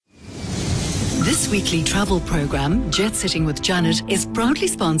This weekly travel program, Jet Setting with Janet, is proudly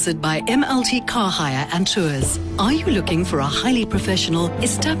sponsored by MLT Car Hire and Tours. Are you looking for a highly professional,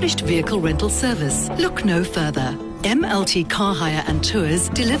 established vehicle rental service? Look no further. MLT Car Hire and Tours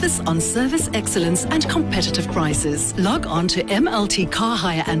delivers on service excellence and competitive prices. Log on to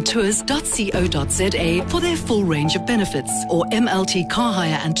mltcarhireandtours.co.za for their full range of benefits, or MLT Car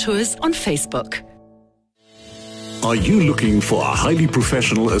Hire and Tours on Facebook. Are you looking for a highly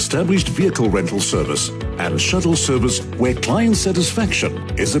professional established vehicle rental service and shuttle service where client satisfaction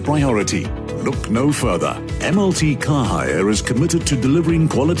is a priority? Look no further. MLT Car Hire is committed to delivering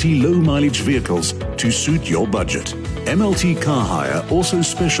quality low-mileage vehicles to suit your budget. MLT Car Hire also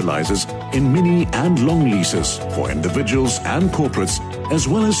specializes in mini and long leases for individuals and corporates, as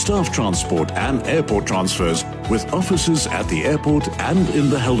well as staff transport and airport transfers with offices at the airport and in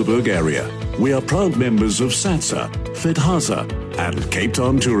the Helderberg area. We are proud members of SATSA, FedHasa and Cape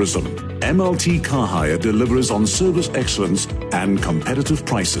Town Tourism. MLT Car Hire delivers on service excellence and competitive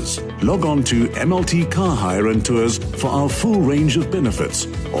prices. Log on to MLT Car Hire and Tours for our full range of benefits,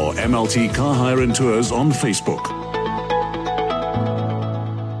 or MLT Car Hire and Tours on Facebook.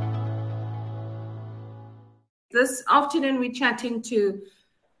 This afternoon we're chatting to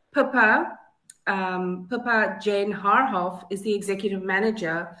Pippa. Pippa Jane Harhoff is the executive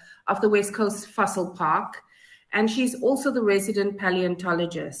manager of the West Coast Fossil Park, and she's also the resident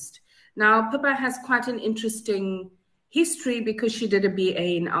paleontologist. Now, Pippa has quite an interesting history because she did a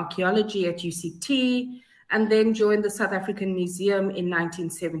BA in archaeology at UCT and then joined the South African Museum in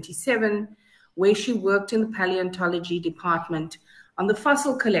 1977, where she worked in the paleontology department on the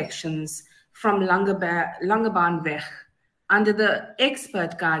fossil collections from Langebaanweg under the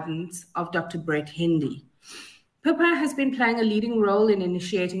expert guidance of Dr. Brett Hendy. Pippa has been playing a leading role in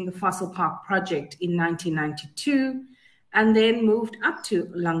initiating the Fossil Park project in 1992 and then moved up to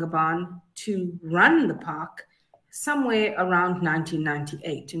Langebaan to run the park somewhere around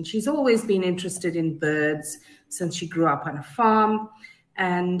 1998. And she's always been interested in birds since she grew up on a farm.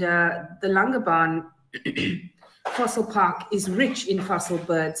 And the Langebaan Fossil Park is rich in fossil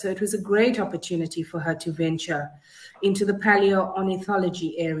birds, so it was a great opportunity for her to venture into the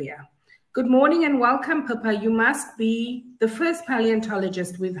paleoornithology area. Good morning and welcome, Pippa. You must be the first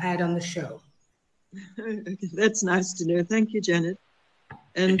paleontologist we've had on the show. That's nice to know. Thank you, Janet.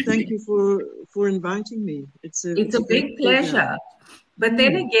 And thank you for inviting me. It's a big pleasure. But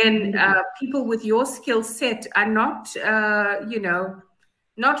then again, people with your skill set are not,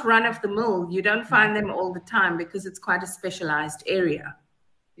 not run of the mill. You don't find them all the time because it's quite a specialized area.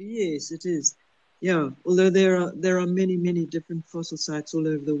 Yes, it is. Yeah, although there are many, many different fossil sites all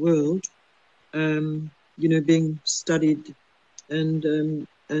over the world, being studied and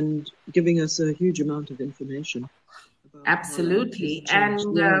giving us a huge amount of information. Absolutely. And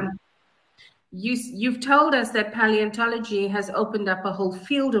you've told us that paleontology has opened up a whole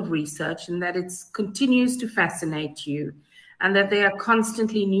field of research and that it continues to fascinate you and that there are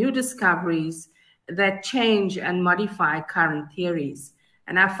constantly new discoveries that change and modify current theories.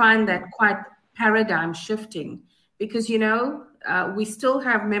 And I find that quite paradigm shifting because, we still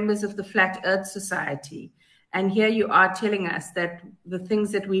have members of the Flat Earth Society. And here you are telling us that the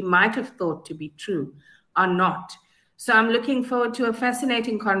things that we might have thought to be true are not. So I'm looking forward to a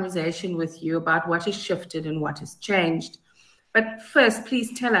fascinating conversation with you about what has shifted and what has changed. But first,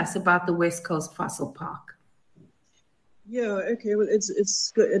 please tell us about the West Coast Fossil Park. Yeah, okay. Well,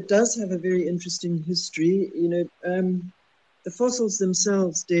 it does have a very interesting history. The fossils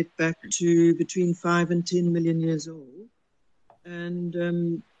themselves date back to between 5 and 10 million years old, and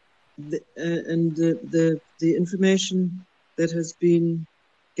the information that has been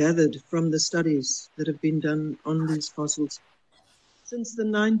gathered from the studies that have been done on these fossils since the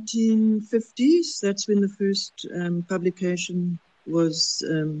 1950s. That's when the first publication was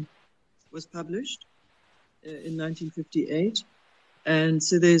published in 1958, and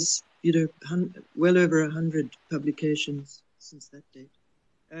so there's well over 100 publications since that date.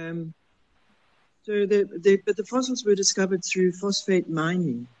 But the fossils were discovered through phosphate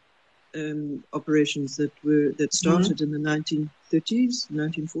mining operations that started in the 1930s,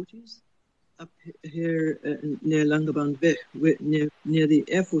 1940s, up here near Langebaanweg, near the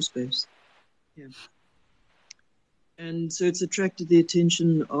Air Force Base. Yeah. And so it's attracted the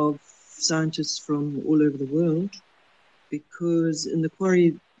attention of scientists from all over the world because in the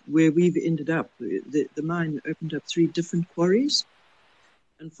quarry where we've ended up, the mine opened up 3 different quarries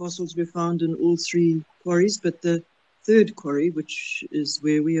and fossils were found in all 3 quarries, but the 3rd quarry, which is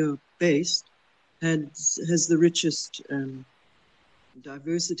where we are based, has the richest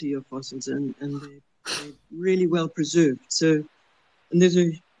diversity of fossils and they're really well preserved. So, and there's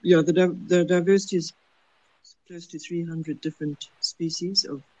a the diversity is close to 300 different species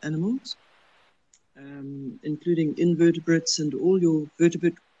of animals, including invertebrates and all your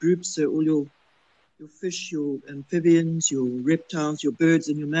vertebrate groups, so all your fish, your amphibians, your reptiles, your birds,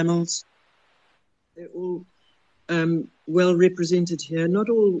 and your mammals. They're all well represented here, not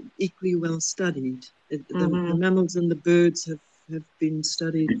all equally well studied. The mammals and the birds have been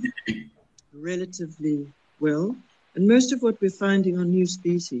studied relatively well. And most of what we're finding are new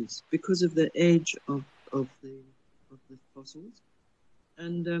species because of the age of the fossils.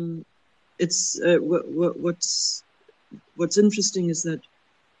 And it's what's interesting is that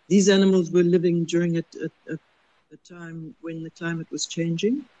these animals were living during a time when the climate was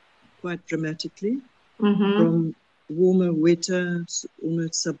changing quite dramatically, from warmer, wetter,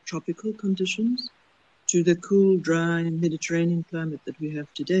 almost subtropical conditions to the cool, dry Mediterranean climate that we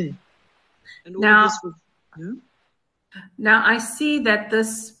have today. And all now, this was, yeah? Now, I see that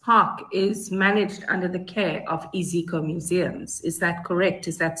this park is managed under the care of Iziko Museums. Is that correct?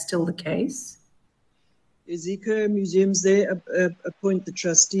 Is that still the case? Iziko Museums, they appoint the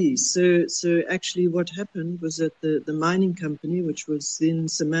trustees. So actually what happened was that the mining company, which was then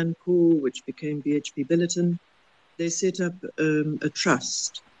Samancor, which became BHP Billiton, they set up a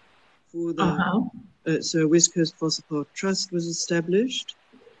trust for the... so West Coast Fossil Park Trust was established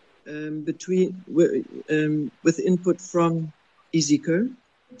with input from Iziko.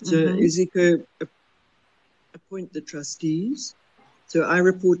 So Iziko appoint the trustees. So I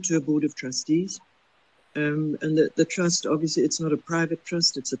report to a board of trustees. And the trust, obviously, it's not a private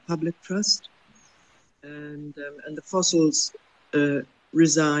trust, it's a public trust. And the fossils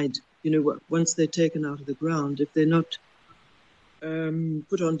reside, once they're taken out of the ground, if they're not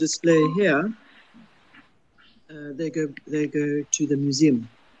put on display here, they go to the museum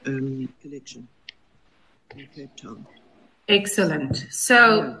collection in Cape Town. Excellent.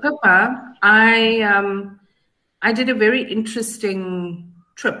 So, Pippa, I did a very interesting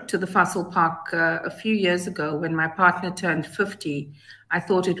trip to the fossil park a few years ago when my partner turned 50. I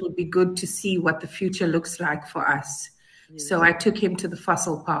thought it would be good to see what the future looks like for us. Yes. So I took him to the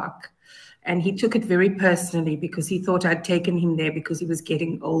fossil park, and he took it very personally because he thought I'd taken him there because he was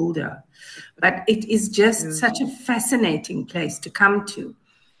getting older. But it is just such a fascinating place to come to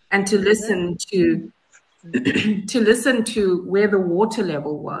and to listen to listen to where the water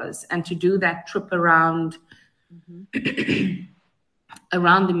level was and to do that trip around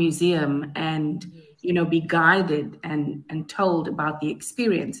around the museum and be guided and told about the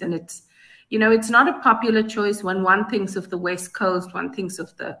experience. And it's it's not a popular choice. When one thinks of the West Coast, one thinks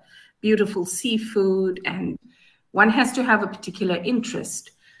of the beautiful seafood, and one has to have a particular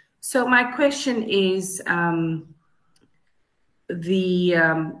interest. So my question is,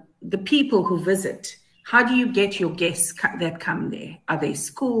 the people who visit, how do you get your guests that come there? Are they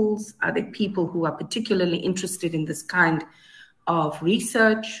schools? Are they people who are particularly interested in this kind of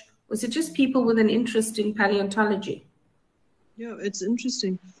research? Or is it just people with an interest in paleontology? Yeah, it's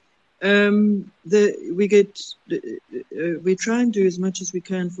interesting. We try and do as much as we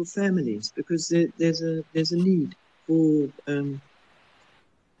can for families because there's a need for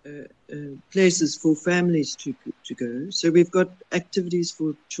places for families to go. So we've got activities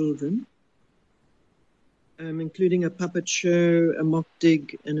for children, including a puppet show, a mock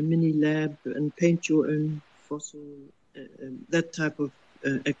dig, and a mini lab, and paint your own fossil. That type of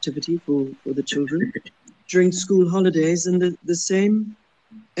activity for the children during school holidays, and the same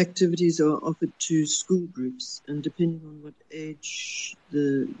activities are offered to school groups, and depending on what age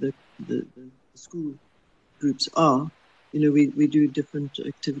the school groups are, we do different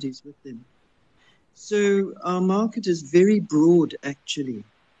activities with them. So our market is very broad, actually,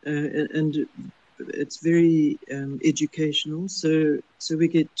 and it's very educational. So we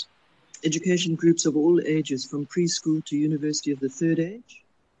get education groups of all ages, from preschool to university of the third age.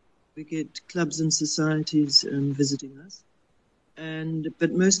 We get clubs and societies visiting us,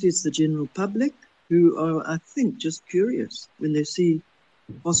 but mostly it's the general public who are, I think, just curious when they see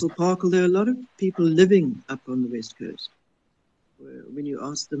Fossil Park. Although a lot of people living up on the West Coast, when you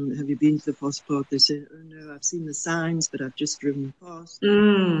ask them, "Have you been to the Fossil Park?" they say, "Oh no, I've seen the signs, but I've just driven past."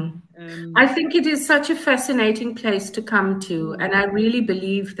 I think it is such a fascinating place to come to, and I really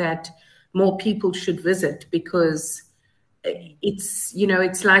believe that more people should visit because it's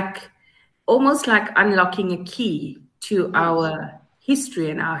it's like almost like unlocking a key to our history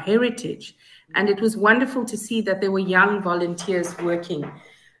and our heritage. And it was wonderful to see that there were young volunteers working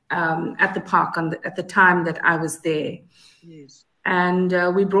at the park at the time that I was there. Yes. And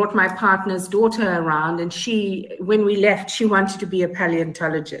we brought my partner's daughter around, and when we left, she wanted to be a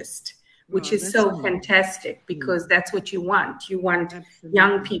paleontologist, which Wow, is that's so nice. fantastic, because that's what you want. You want Absolutely.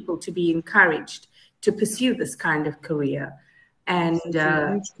 young people to be encouraged to pursue this kind of career. And It's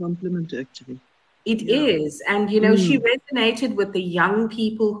a huge compliment, actually. it Yeah. is. And, you know, she resonated with the young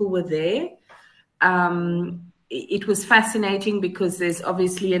people who were there. It was fascinating because there's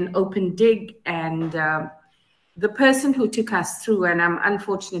obviously an open dig, and the person who took us through, and I'm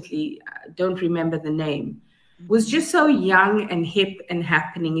unfortunately don't remember the name, was just so young and hip and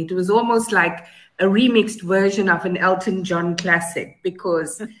happening. It was almost like a remixed version of an Elton John classic,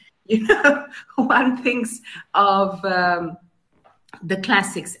 because, you know, one thinks of the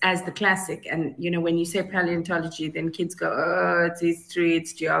classics as the classic. And, you know, when you say paleontology, then kids go, oh, it's history,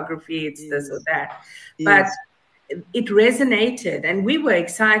 it's geography, it's this or that. But it resonated, and we were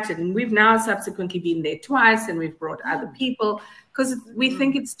excited, and we've now subsequently been there twice, and we've brought other people, because we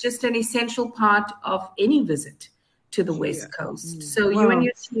think it's just an essential part of any visit to the West Coast. So you and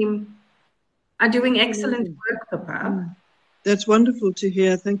your team are doing excellent work, Pippa. That's wonderful to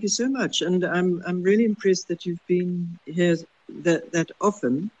hear. Thank you so much. And I'm really impressed that you've been here that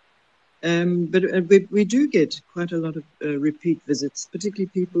often. But we do get quite a lot of repeat visits, particularly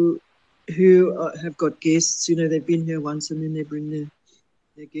people who have got guests. You know, they've been here once and then they bring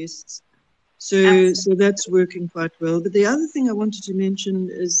their guests. So that's working quite well. But the other thing I wanted to mention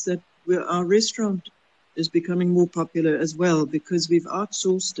is that our restaurant is becoming more popular as well, because we've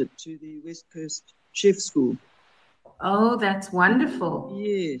outsourced it to the West Coast Chef School. Oh, that's wonderful.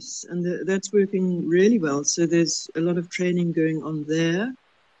 Yes, and that's working really well. So there's a lot of training going on there,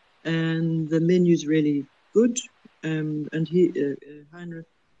 and the menu's really good. And Heinrich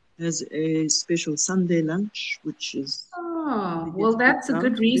has a special Sunday lunch, which is... Oh, well, that's a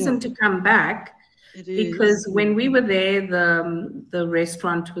good reason to come back. It because is. when we were there, the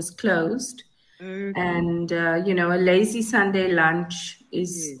restaurant was closed. Okay. And, you know, a lazy Sunday lunch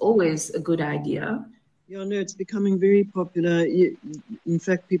is always a good idea. Yeah, no, it's becoming very popular. In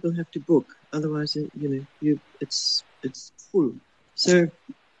fact, people have to book, otherwise, you know, it's full. So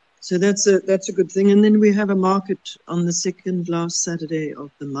that's a good thing. And then we have a market on the second last Saturday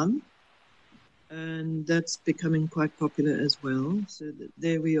of the month, and that's becoming quite popular as well. So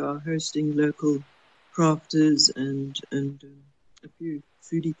there we are hosting local crafters and a few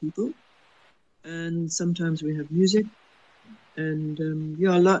foodie people, and sometimes we have music. And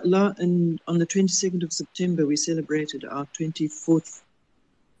and on the 22nd of September, we celebrated our 24th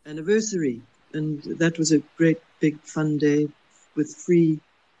anniversary, and that was a great big fun day with free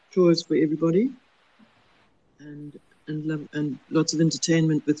tours for everybody, and lots of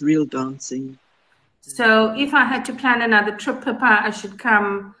entertainment with real dancing. So if I had to plan another trip, Pippa, I should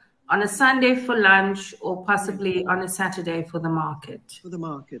come on a Sunday for lunch, or possibly on a Saturday for the market. For the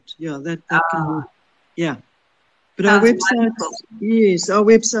market, yeah, that can work. Yeah. But our website, our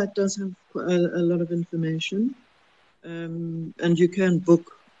website does have a lot of information, and you can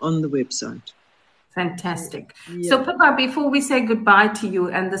book on the website. Fantastic. Yeah. So, Pippa, before we say goodbye to you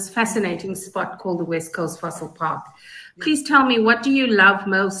and this fascinating spot called the West Coast Fossil Park, please tell me, what do you love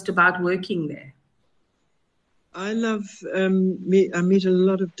most about working there? I love, I meet a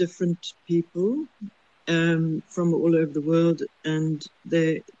lot of different people from all over the world, and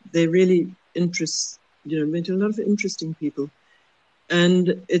they really meet a lot of interesting people,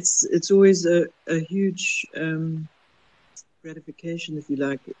 and it's always a huge gratification, if you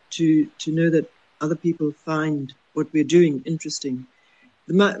like, to know that other people find what we're doing interesting.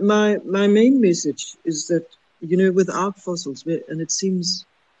 My main message is that, you know, without fossils, and it seems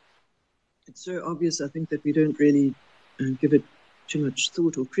it's so obvious, I think, that we don't really give it too much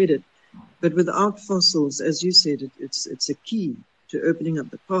thought or credit, but without fossils, as you said, it's a key to opening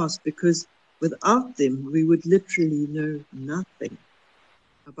up the past, because without them, we would literally know nothing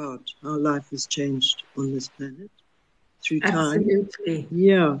about how life has changed on this planet through time. Absolutely.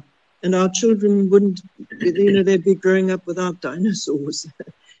 Yeah. And our children wouldn't, you know, they'd be growing up without dinosaurs.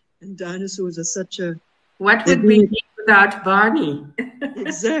 And dinosaurs are such a... What would we be without Barney?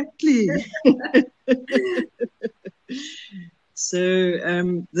 Exactly. So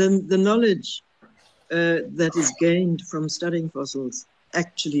the knowledge that is gained from studying fossils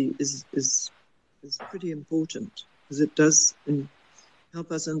actually is pretty important, because it does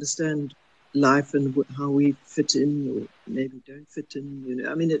help us understand life and how we fit in or maybe don't fit in. You know,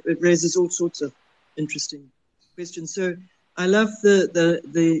 I mean, it raises all sorts of interesting questions. So I love the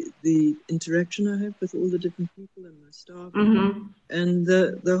interaction I have with all the different people and my staff, and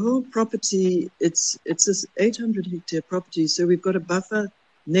the whole property. It's this 800-hectare property, so we've got a buffer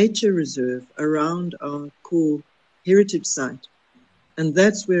nature reserve around our core heritage site. And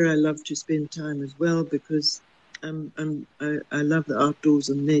that's where I love to spend time as well, because I love the outdoors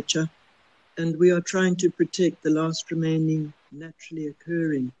and nature. and we are trying to protect the last remaining naturally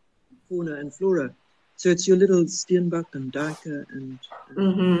occurring fauna and flora. So it's your little steenbok and duiker and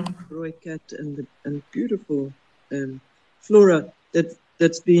rooikat and beautiful flora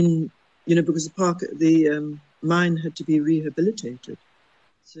that's been, because the mine had to be rehabilitated.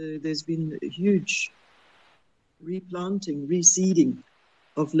 So there's been a huge replanting, reseeding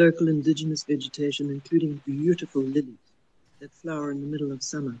of local indigenous vegetation, including beautiful lilies that flower in the middle of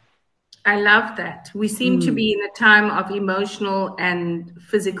summer. I love that. We seem to be in a time of emotional and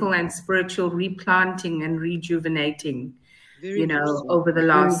physical and spiritual replanting and rejuvenating, over the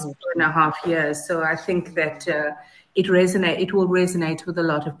last 2.5 years. So I think that it will resonate with a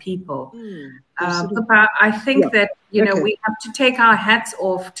lot of people. But I think that, we have to take our hats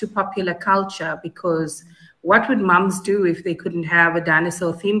off to popular culture, because what would mums do if they couldn't have a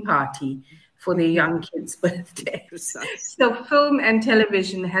dinosaur theme party for their young kids' birthdays? So film and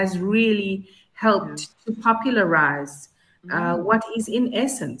television has really helped to popularize what is in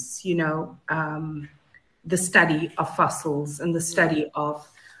essence, the study of fossils and the study of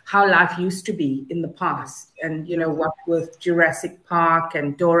how life used to be in the past. And, what with Jurassic Park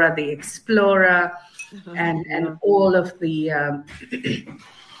and Dora the Explorer and all of the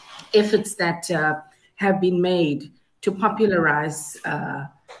efforts that have been made to popularize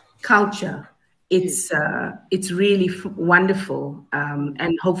culture. It's really wonderful,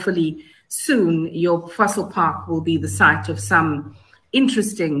 and hopefully soon your fossil park will be the site of some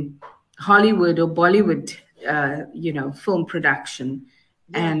interesting Hollywood or Bollywood, film production,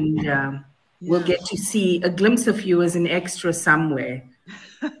 and we'll get to see a glimpse of you as an extra somewhere.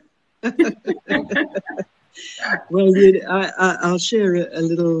 Well, I'll share a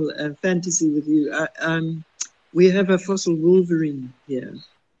little fantasy with you. We have a fossil wolverine here,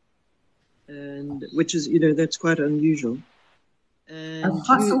 and which is, that's quite unusual. And a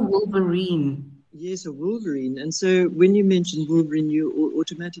fossil wolverine. Yes, a wolverine. And so when you mention wolverine, you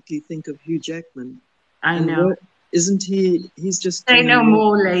automatically think of Hugh Jackman. I know. Isn't he? He's just... Say no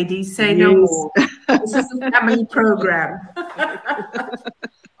more, ladies. Say no more. This is a family program.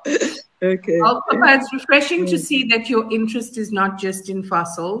 Okay. It's refreshing to see that your interest is not just in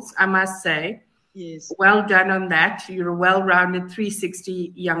fossils, I must say. Yes. Well done on that. You're a well-rounded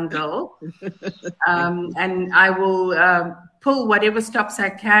 360 young girl. And I will pull whatever stops I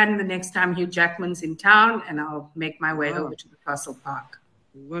can the next time Hugh Jackman's in town, and I'll make my way over to the fossil park.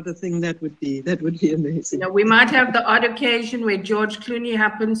 What a thing that would be. That would be amazing. We might have the odd occasion where George Clooney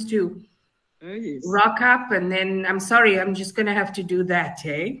happens to rock up, and then I'm sorry, I'm just going to have to do that,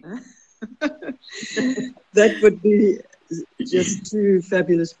 eh? That would be just too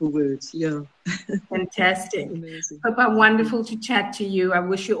fabulous for words. Yeah. Fantastic. Pippa, wonderful to chat to you. I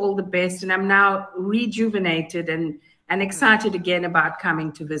wish you all the best, and I'm now rejuvenated and excited again about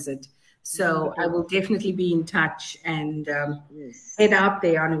coming to visit. So I will definitely be in touch and head out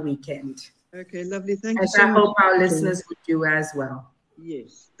there on a weekend. Okay, lovely. Thank you so much. I hope our listeners would do as well.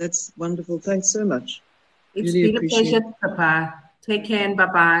 Yes, that's wonderful. Thanks so much. It's been a pleasure, Pippa. Take care and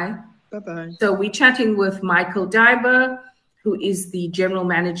bye-bye. Bye-bye. So we're chatting with Michael Diber, who is the general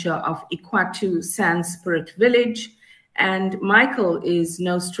manager of Ekwatu Sand Spirit Village. And Michael is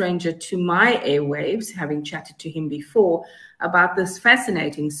no stranger to my airwaves, having chatted to him before about this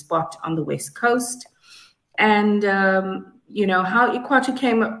fascinating spot on the West Coast. And, how Ekwatu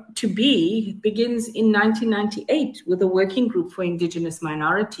came to be begins in 1998 with a working group for indigenous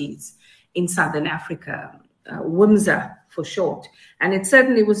minorities in Southern Africa, WIMSA for short. And it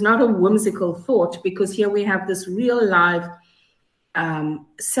certainly was not a whimsical thought, because here we have this real live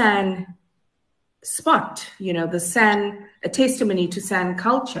San spot, the San, a testimony to San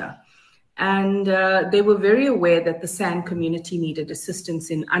culture. And they were very aware that the San community needed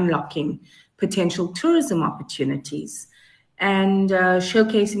assistance in unlocking potential tourism opportunities and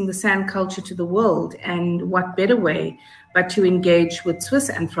showcasing the San culture to the world. And what better way but to engage with Swiss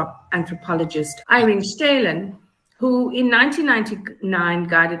anthropologist Irene Stahlen, who in 1999,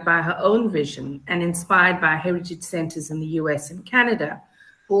 guided by her own vision and inspired by heritage centers in the US and Canada,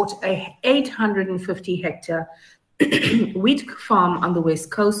 bought a 850-hectare wheat farm on the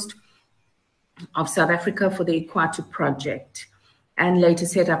West Coast of South Africa for the Ekwatu project, and later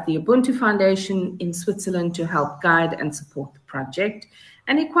set up the Ubuntu Foundation in Switzerland to help guide and support the project.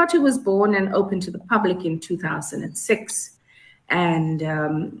 And Ekwatu was born and opened to the public in 2006. And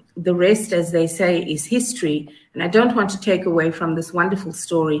the rest, as they say, is history. And I don't want to take away from this wonderful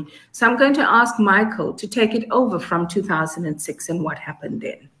story. So I'm going to ask Michael to take it over from 2006 and what happened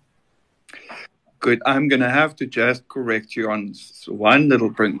then. Good. I'm going to have to just correct you on one little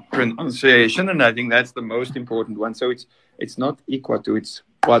pronunciation, and I think that's the most important one. So it's not Ekwatu, it's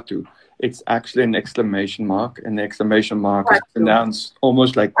Kwatu. It's actually an exclamation mark, and the exclamation mark is pronounced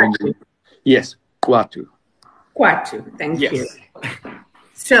almost like when you... Yes, Kwatu. Kwatu, thank yes. you.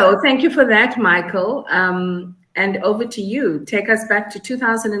 So thank you for that, Michael. And over to you. Take us back to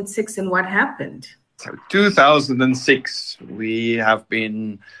 2006 and what happened. So 2006, we have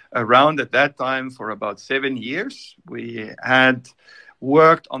been around at that time for about 7 years. We had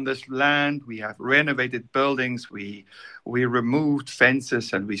worked on this land. We have renovated buildings. We removed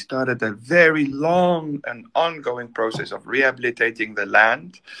fences, and we started a very long and ongoing process of rehabilitating the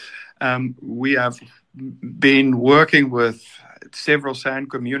land. We have been working with several San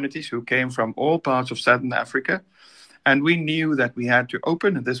communities who came from all parts of Southern Africa. And we knew that we had to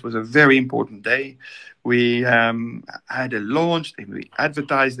open, and this was a very important day. We had a launch, and we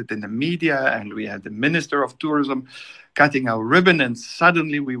advertised it in the media, and we had the Minister of Tourism cutting our ribbon, and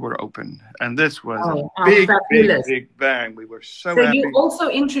suddenly we were open. And this was a big bang. We were so happy. So you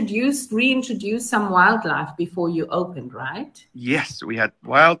also reintroduced some wildlife before you opened, right? Yes, we had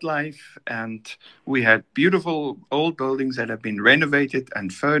wildlife, and we had beautiful old buildings that have been renovated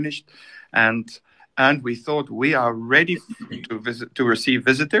and furnished, and we thought we are ready to receive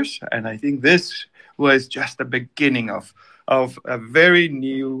visitors. And I think this was just the beginning of a very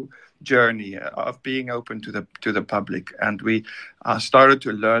new journey of being open to the public. And we started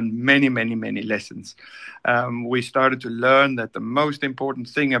to learn many lessons. We started to learn that the most important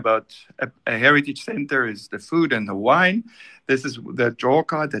thing about a heritage center is the food and the wine. This is the draw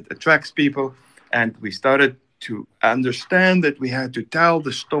card that attracts people. And we started to understand that we had to tell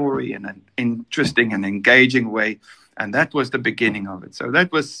the story in an interesting and engaging way. And that was the beginning of it. So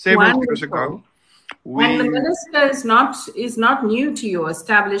that was several years ago. And the minister is not new to your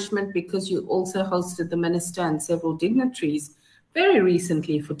establishment, because you also hosted the minister and several dignitaries very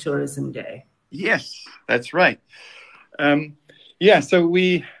recently for Tourism Day. Yes, that's right. So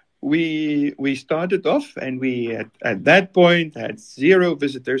we started off, and we at that point had 0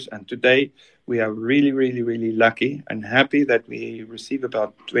 visitors, and today we are really lucky and happy that we receive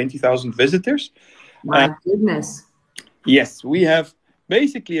about 20,000 visitors. My goodness. Yes, we have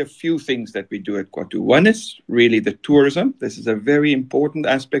basically a few things that we do at Kwatu. One is really the tourism. This is a very important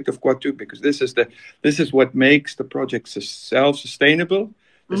aspect of Kwatu, because this is what makes the project self-sustainable.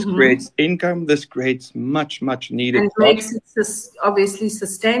 This creates income. This creates much needed. And makes it obviously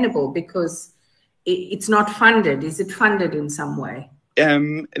sustainable, because it's not funded. Is it funded in some way?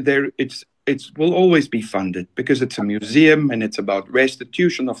 It will always be funded, because it's a museum and it's about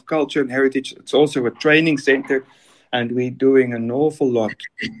restitution of culture and heritage. It's also a training center, and we're doing an awful lot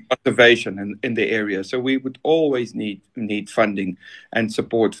of conservation in the area. So we would always need funding and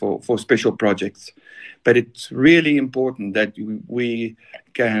support for special projects. But it's really important that we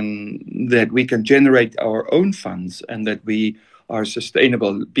can generate our own funds, and that we are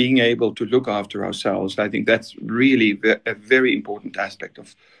sustainable, being able to look after ourselves. I think that's really a very important aspect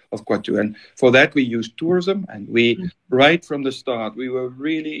of Kwatu. And for that, we use tourism. And right from the start, we were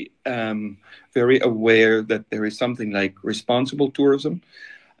really very aware that there is something like responsible tourism.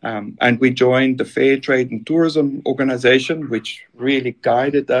 And we joined the Fair Trade and Tourism Organization, which really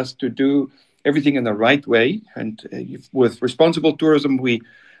guided us to do everything in the right way. And with responsible tourism, we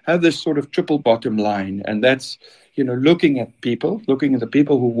have this sort of triple bottom line. And that's, looking at the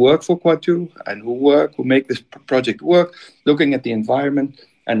people who work for Kwatu and who make this project work, looking at the environment,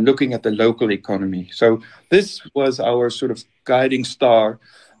 and looking at the local economy. So this was our sort of guiding star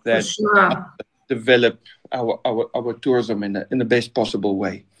that developed our tourism in the best possible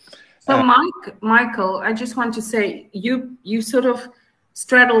way. So Michael, I just want to say, you sort of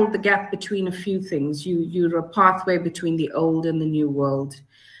straddled the gap between a few things. You're a pathway between the old and the new world.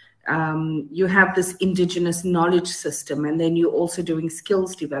 You have this indigenous knowledge system, and then you're also doing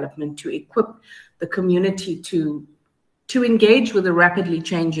skills development to equip the community to engage with a rapidly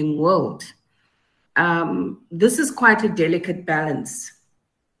changing world. This is quite a delicate balance.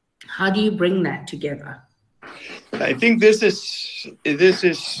 How do you bring that together? I think this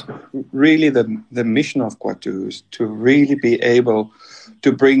is really the mission of Kwatu, is to really be able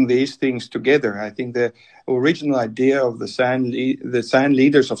to bring these things together. I think the original idea of the San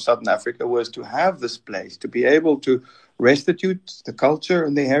leaders of Southern Africa was to have this place, to be able to restitute the culture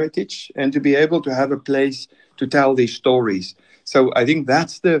and the heritage, and to be able to have a place to tell these stories. So I think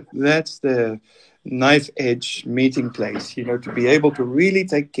that's the knife edge meeting place, to be able to really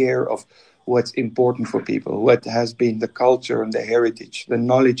take care of what's important for people, what has been the culture and the heritage, the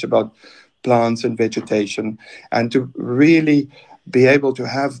knowledge about plants and vegetation, and to really be able to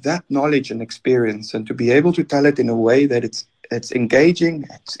have that knowledge and experience, and to be able to tell it in a way that it's engaging,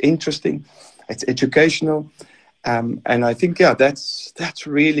 it's interesting, it's educational, And I think, that's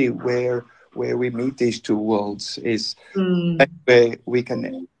really where we meet these two worlds, is where we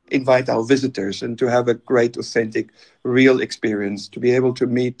can invite our visitors and to have a great, authentic, real experience, to be able to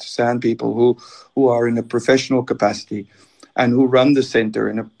meet San people who are in a professional capacity and who run the center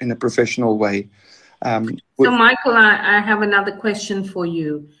in a professional way. So, Michael, I have another question for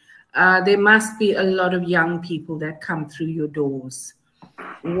you. There must be a lot of young people that come through your doors.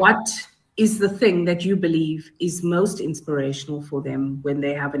 What is the thing that you believe is most inspirational for them when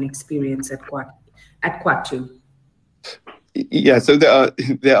they have an experience at Kwatu? Yeah, so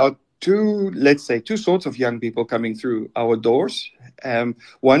there are two sorts of young people coming through our doors.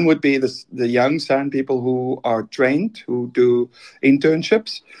 One would be the young San people who are trained, who do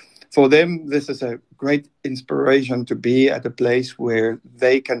internships. For them, this is a great inspiration to be at a place where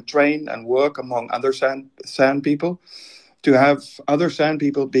they can train and work among other San people, to have other San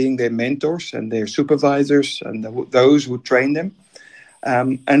people being their mentors and their supervisors and those who train them.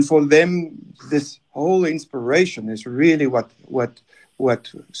 And for them, this whole inspiration is really what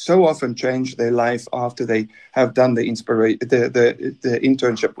so often changed their life after they have done the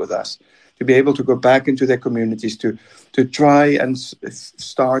internship with us. To be able to go back into their communities, to try and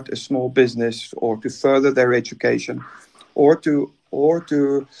start a small business, or to further their education, or to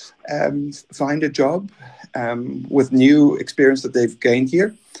find a job with new experience that they've gained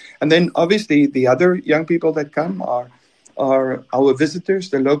here. And then obviously the other young people that come are our visitors,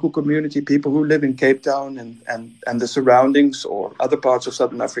 the local community people who live in Cape Town and the surroundings, or other parts of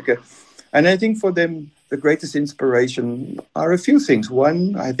Southern Africa. And I think for them, the greatest inspiration are a few things.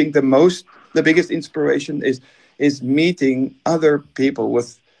 One, I think the biggest inspiration is meeting other people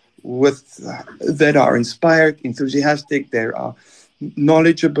that are inspired, enthusiastic, they are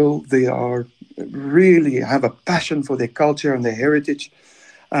knowledgeable, they are really have a passion for their culture and their heritage,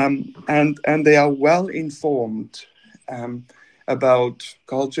 and they are well informed about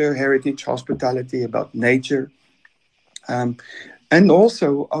culture, heritage, hospitality, about nature. And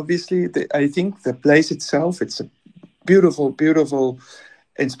also, obviously, I think the place itself, it's a beautiful, beautiful,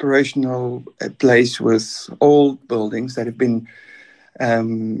 inspirational place with old buildings that have been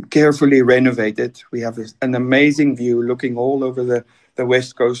carefully renovated. We have an amazing view looking all over the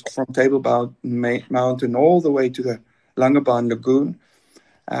west coast, from Table Mountain all the way to the Langebaan Lagoon.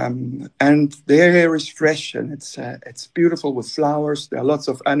 And the air is fresh, and it's beautiful with flowers. There are lots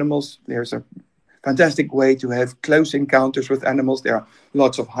of animals. There's a fantastic way to have close encounters with animals. There are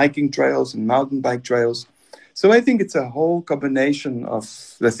lots of hiking trails and mountain bike trails. So I think it's a whole combination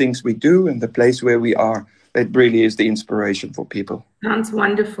of the things we do and the place where we are that really is the inspiration for people. Sounds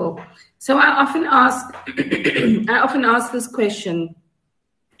wonderful. So I often ask this question,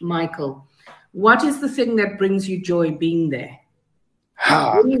 Michael, what is the thing that brings you joy being there?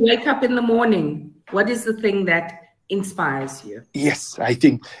 When you wake up in the morning, what is the thing that inspires you? Yes, I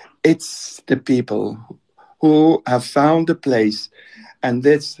think it's the people who have found a place and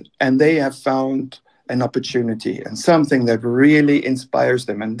they have found an opportunity and something that really inspires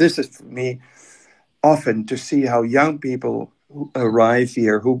them. And this is for me often to see how young people who arrive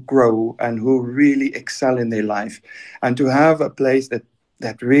here, who grow and who really excel in their life, and to have a place that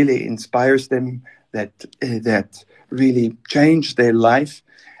really inspires them, that really change their life.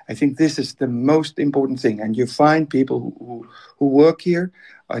 I think this is the most important thing. And you find people who work here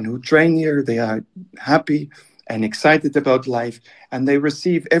and who train here, they are happy and excited about life, and they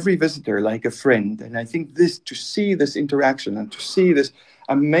receive every visitor like a friend. And I think to see this interaction and to see this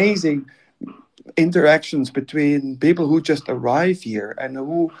amazing interactions between people who just arrive here and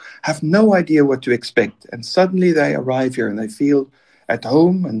who have no idea what to expect, and suddenly they arrive here and they feel at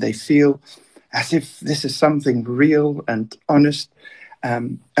home and they feel as if this is something real and honest,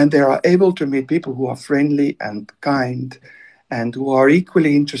 and they are able to meet people who are friendly and kind and who are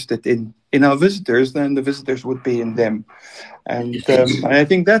equally interested in our visitors than the visitors would be in them. And I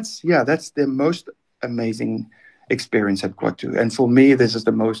think that's the most amazing experience at Kwatu. And for me, this is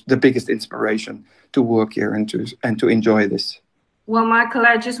the biggest inspiration to work here and to enjoy this. Well, Michael,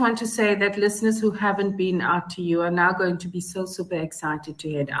 I just want to say that listeners who haven't been out to you are now going to be so super excited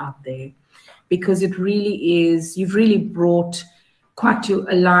to head out there, because it really is, you've really brought Kwatu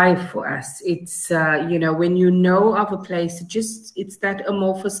alive for us. It's, when you know of a place, it's that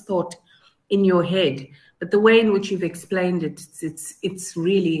amorphous thought in your head. But the way in which you've explained it, it's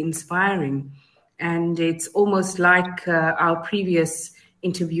really inspiring. And it's almost like our previous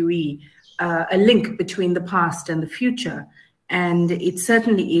interviewee, a link between the past and the future. And it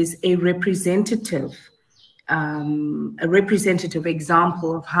certainly is a representative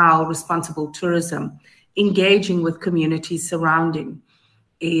example of how responsible tourism, engaging with communities surrounding,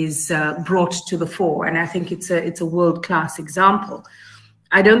 is brought to the fore, and I think it's a world-class example.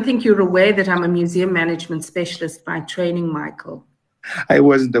 I don't think you're aware that I'm a museum management specialist by training, Michael. I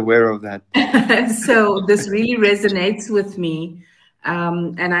wasn't aware of that. So this really resonates with me.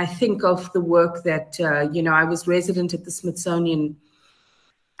 And I think of the work that, I was resident at the Smithsonian,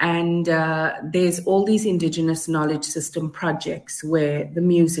 and there's all these Indigenous knowledge system projects where the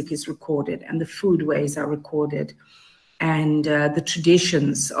music is recorded and the foodways are recorded, and the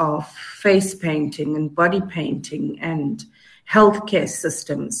traditions of face painting and body painting and healthcare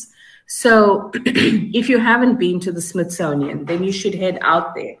systems. So if you haven't been to the Smithsonian, then you should head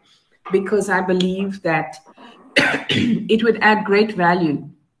out there, because I believe that it would add great value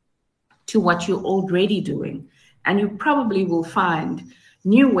to what you're already doing. And you probably will find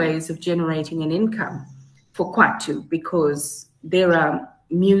new ways of generating an income for Kwatu, because there are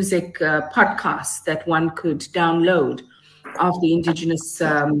music podcasts that one could download of the Indigenous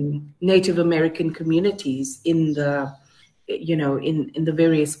Native American communities in the in the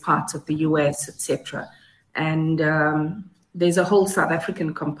various parts of the US, etc. And there's a whole South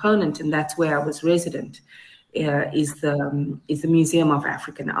African component, and that's where I was resident, is the Museum of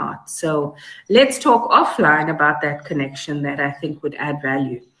African Art. So let's talk offline about that connection that I think would add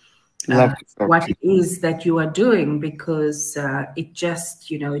value. What it is that you are doing, because it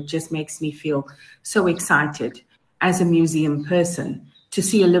just makes me feel so excited as a museum person to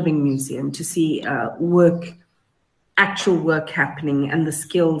see a living museum, to see actual work happening, and the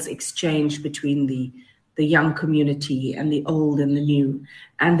skills exchange between the young community and the old and the new,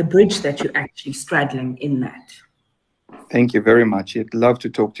 and the bridge that you're actually straddling in that. Thank you very much. I'd love to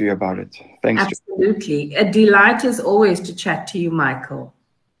talk to you about it. Thanks. Absolutely. A delight as always to chat to you, Michael.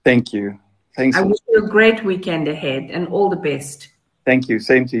 Thank you. Thanks. I wish you a great weekend ahead and all the best. Thank you.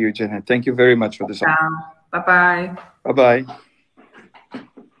 Same to you, Janet. Thank you very much for this. Bye-bye. Bye-bye.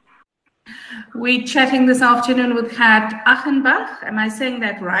 We're chatting this afternoon with Gert Achenbach. Am I saying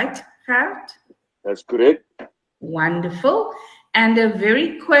that right, Gert? That's correct. Wonderful. And a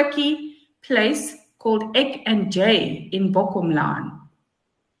very quirky place called Ek and Jay in Bochumlaan.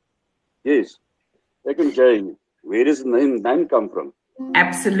 Yes, Ek and Jay. Where does the name come from?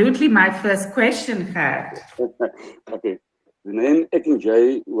 Absolutely, my first question, Gert. Okay. The name Ek and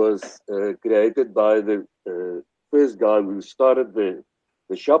Jay was created by the first guy who started the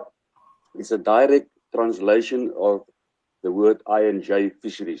shop. It's a direct translation of the word I&J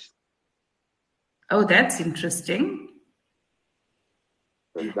fisheries. Oh, that's interesting.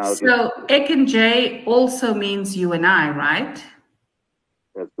 So Ek and Jay also means you and I, right?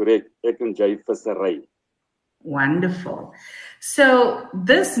 That's correct. Ek and Jay vissery. Wonderful. So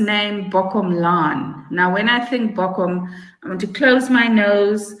this name Bochumlaan. Now, when I think Bochum, I want to close my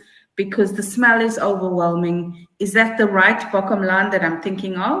nose because the smell is overwhelming. Is that the right Bochumlaan that I'm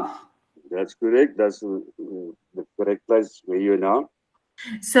thinking of? That's correct. That's the correct place where you are now.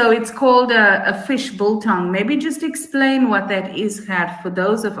 So it's called a fish biltong. Maybe just explain what that is, Gert, for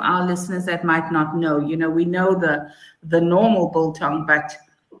those of our listeners that might not know. You know, we know the normal biltong, but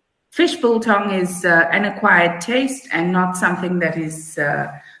fish biltong is an acquired taste and not something that is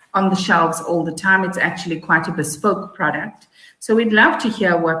on the shelves all the time. It's actually quite a bespoke product. So we'd love to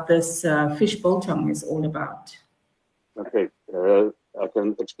hear what this fish biltong is all about. Okay. I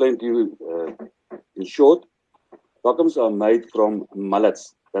can explain to you in short. Bokkums are made from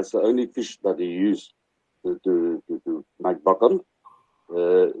mullets. That's the only fish that they use to make bokkum.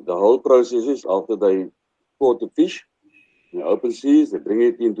 The whole process is after they caught the fish in the open seas, they bring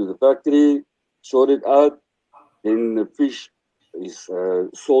it into the factory, sort it out. Then the fish is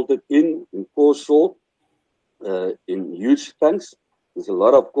salted in coarse salt in huge tanks. There's a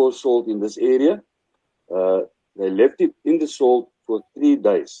lot of coarse salt in this area. They left it in the salt for 3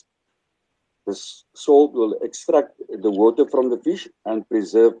 days. The salt will extract the water from the fish and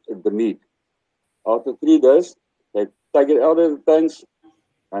preserve the meat. After 3 days, they take it out of the tanks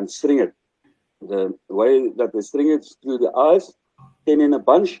and string it. The way that they string it is through the eyes, 10 in a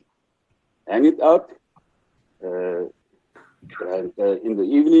bunch, hang it out. And in the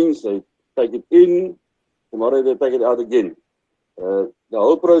evenings, they take it in. Tomorrow, they take it out again. The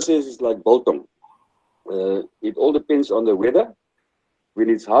whole process is like biltong. It all depends on the weather. When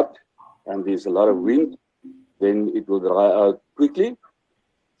it's hot and there's a lot of wind, then it will dry out quickly.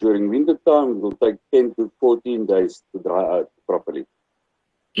 During winter time, it will take 10 to 14 days to dry out properly.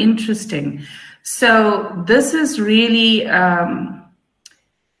 Interesting. So this is really,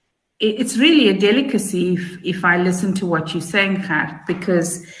 it's really a delicacy if I listen to what you're saying, Gert,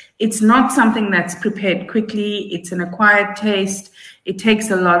 because it's not something that's prepared quickly. It's an acquired taste. It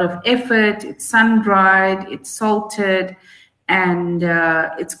takes a lot of effort. It's sun-dried. It's salted. and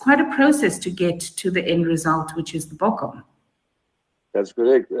it's quite a process to get to the end result, which is the bokom. That's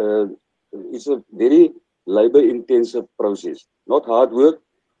correct. It's a very labor-intensive process. Not hard work,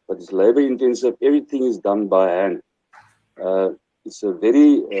 but it's labor-intensive. Everything is done by hand. It's a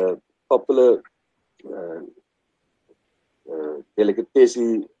very popular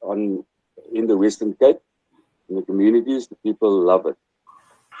delicacy in the Western Cape. In the communities, the people love it.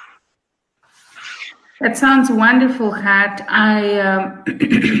 That sounds wonderful, Gert.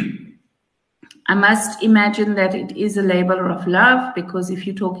 I must imagine that it is a labor of love, because if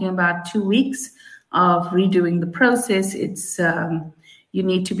you're talking about 2 weeks of redoing the process, it's you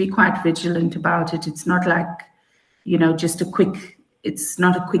need to be quite vigilant about it. It's not like, just it's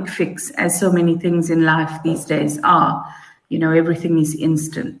not a quick fix, as so many things in life these days are. Everything is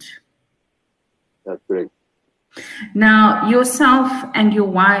instant. That's great. Now, yourself and your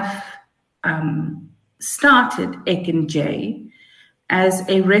wife started Eck&J as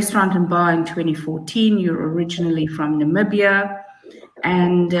a restaurant and bar in 2014. You're originally from Namibia,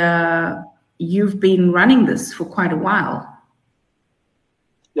 and you've been running this for quite a while.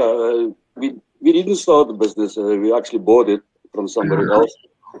 Yeah, we didn't start the business. We actually bought it from somebody else.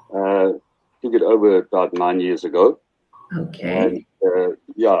 Took it over about 9 years ago. Okay. And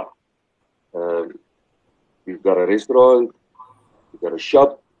we've got a restaurant, we've got a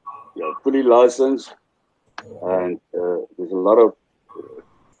shop, we are fully licensed, and there's a lot of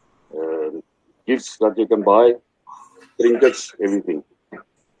gifts that you can buy, trinkets, everything.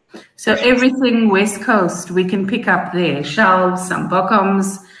 So everything West Coast we can pick up there. Shelves, some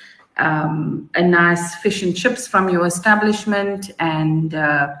bokoms, a nice fish and chips from your establishment, and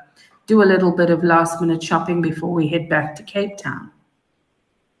do a little bit of last minute shopping before we head back to Cape Town.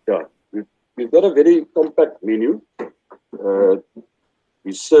 Yeah, we've got a very compact menu.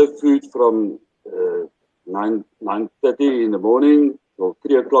 We serve food from 9:30 in the morning till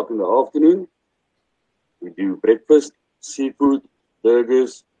 3 o'clock in the afternoon. We do breakfast, seafood,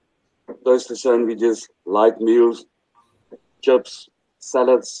 burgers, toaster sandwiches, light meals, chips,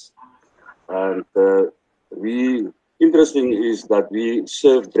 salads, and interesting is that we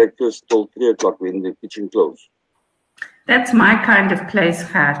serve breakfast till 3 o'clock when the kitchen closes. That's my kind of place,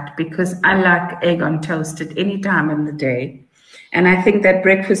 Gert, because I like egg on toast at any time in the day. And I think that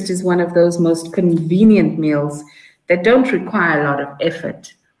breakfast is one of those most convenient meals that don't require a lot of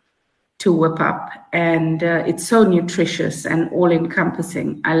effort to whip up. And it's so nutritious and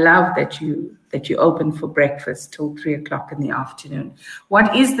all-encompassing. I love that you open for breakfast till 3 o'clock in the afternoon.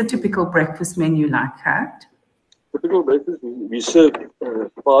 What is the typical breakfast menu like, Gert? Typical breakfast, we serve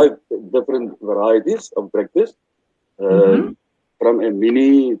 5 different varieties of breakfast. From a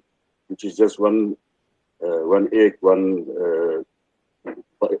mini, which is just one egg, one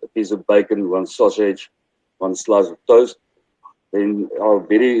piece of bacon, one sausage, one slice of toast. Then our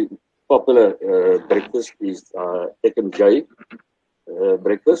very popular breakfast is Eck&J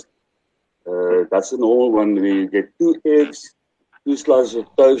breakfast. That's a normal one. We get 2 eggs, 2 slices of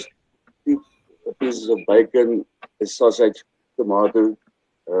toast, 2 pieces of bacon, a sausage, tomato.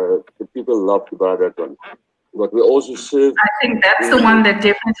 The people love to buy that one. But we also serve... I think that's the one that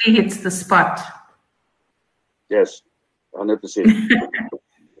definitely hits the spot. Yes, 100%.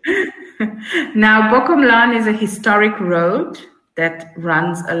 Now, Bokomlaan is a historic road that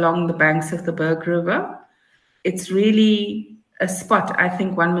runs along the banks of the Berg River. It's really a spot I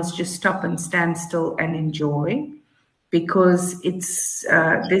think one must just stop and stand still and enjoy, because it's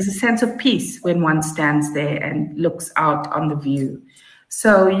there's a sense of peace when one stands there and looks out on the view.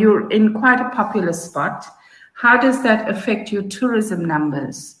 So you're in quite a popular spot. How does that affect your tourism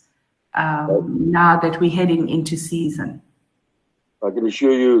numbers now that we're heading into season? I can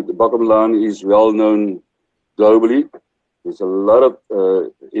assure you the Bokomlaan is well known globally. There's a lot of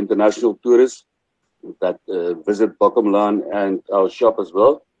international tourists that visit Bokomlaan and our shop as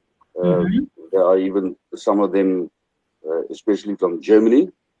well. There are even some of them, especially from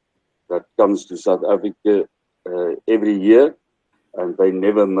Germany, that comes to South Africa every year, and they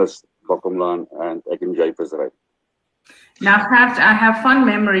never miss Bokomlaan and Eck&J Visserij. Now, Gert, I have fond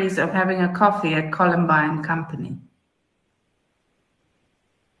memories of having a coffee at Columbine Company,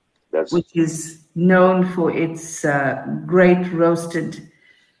 which is known for its great roasted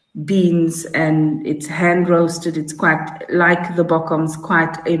beans, and it's hand roasted. It's quite like the Bokoms,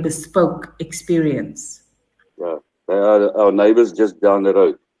 quite a bespoke experience. Yeah, they are our neighbors just down the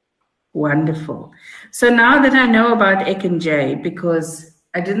road. Wonderful. So now that I know about Eck&J, because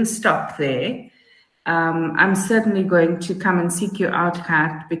I didn't stop there, I'm certainly going to come and seek you out,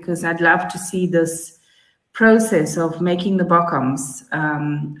 Gert, because I'd love to see this process of making the bokkums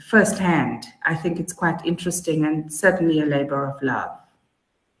firsthand. I think it's quite interesting and certainly a labor of love.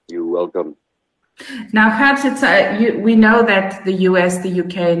 You're welcome. Now, perhaps we know that the US, the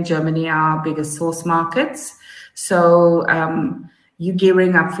UK, and Germany are our biggest source markets. So you're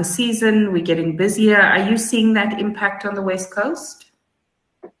gearing up for season, we're getting busier. Are you seeing that impact on the West Coast?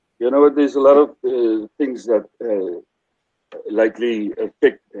 You know, there's a lot of things that likely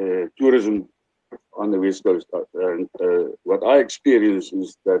affect tourism on the West Coast. And what I experience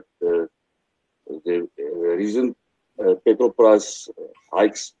is that the recent petrol price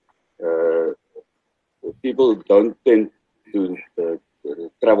hikes, people don't tend to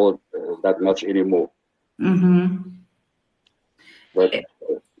travel that much anymore. Mm-hmm. But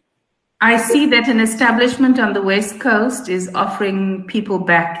I see that an establishment on the West Coast is offering people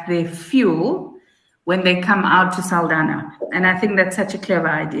back their fuel when they come out to Saldanha. And I think that's such a clever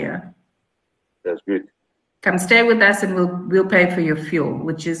idea. That's good. Come stay with us and we'll pay for your fuel,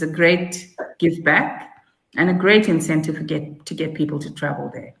 which is a great give back and a great incentive to get people to travel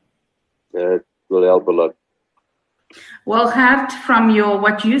there. That will help a lot. Well, Gert, from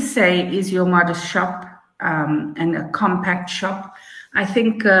what you say is your modest shop and a compact shop, I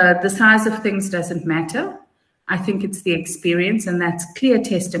think the size of things doesn't matter. I think it's the experience, and that's clear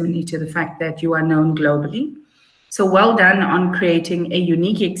testimony to the fact that you are known globally. So well done on creating a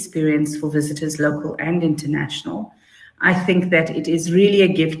unique experience for visitors, local and international. I think that it is really a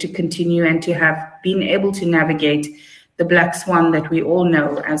gift to continue and to have been able to navigate the black swan that we all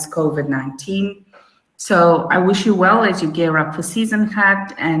know as COVID-19. So I wish you well as you gear up for season,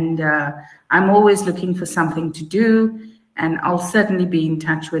 Gert, and I'm always looking for something to do, and I'll certainly be in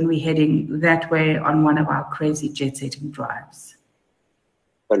touch when we're heading that way on one of our crazy jet-setting drives.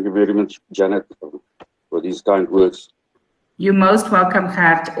 Thank you very much, Janet, for these kind words. You're most welcome,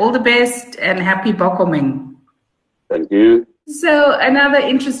 Gert. All the best and happy bokkoming. Thank you. So another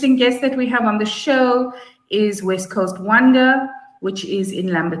interesting guest that we have on the show is West Coast Wonder, which is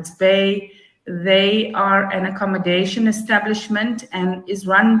in Lambert's Bay. They are an accommodation establishment and is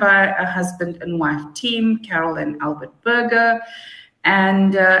run by a husband and wife team, Carol and Albert Berger.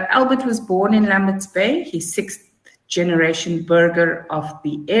 And Albert was born in Lambert's Bay. He's sixth generation Berger of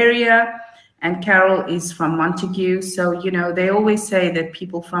the area. And Carol is from Montague. So, you know, they always say that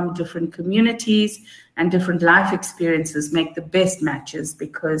people from different communities and different life experiences make the best matches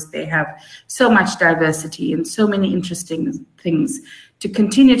because they have so much diversity and so many interesting things to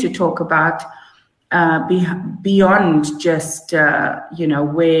continue to talk about beyond just,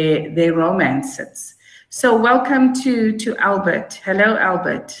 where their romance sits. So welcome to Albert. Hello,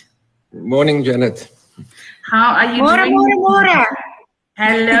 Albert. Morning, Janet. How are you doing?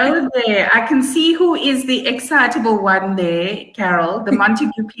 Hello there. I can see who is the excitable one there, Carol. The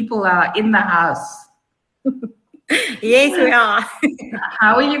Montague people are in the house. Yes, we are.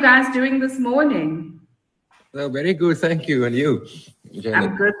 How are you guys doing this morning? Well, very good, thank you. And you,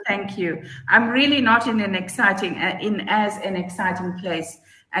 Janet? I'm good, thank you. I'm really not in as an exciting place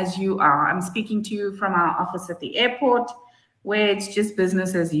as you are. I'm speaking to you from our office at the airport, where it's just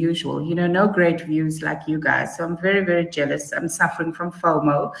business as usual. You know, no great views like you guys. So I'm very, very jealous. I'm suffering from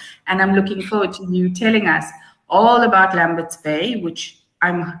FOMO, and I'm looking forward to you telling us all about Lambert's Bay, which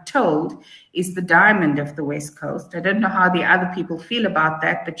I'm told is the diamond of the West Coast. I don't know how the other people feel about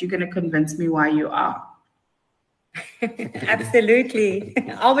that, but you're going to convince me why you are. Absolutely.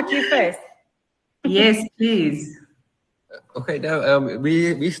 Albert, you first. Yes, please. Okay, now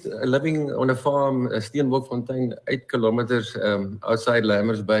we're living on a farm, Steenbokfontein, 8 kilometers outside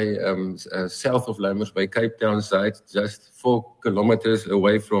Lambert's Bay, south of Lambert's Bay, Cape Town side, just 4 kilometers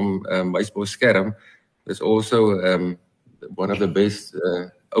away from Meisbos-Skerm. There's also one of the best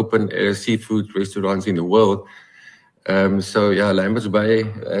open-air seafood restaurants in the world. Lambert's Bay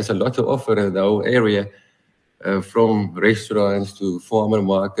has a lot to offer in the whole area, from restaurants to farmer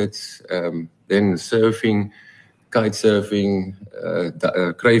markets, then surfing, kite surfing,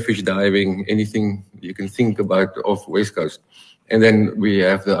 crayfish diving, anything you can think about off West Coast. And then we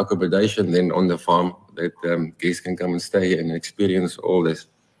have the accommodation then on the farm that guests can come and stay and experience all this.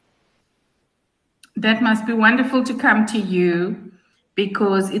 That must be wonderful to come to you,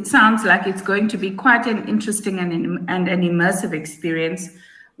 because it sounds like it's going to be quite an interesting and an immersive experience,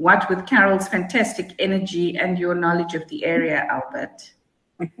 what with Carol's fantastic energy and your knowledge of the area, Albert.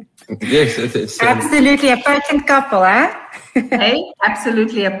 Yes, it's absolutely a potent couple, huh? Hey,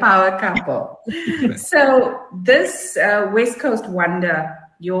 absolutely a power couple. So this West Coast Wonder,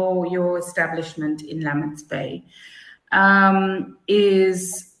 your establishment in Lambert's Bay,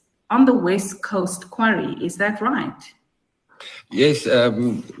 is on the West Coast Quarry. Is that right? Yes,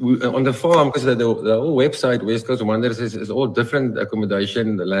 on the farm, because the whole website, West Coast Wonders, is all different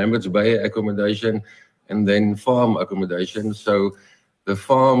accommodation, the Lambert's Bay accommodation, and then farm accommodation. So the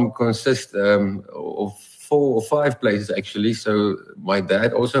farm consists of 4 or 5 places, actually. So my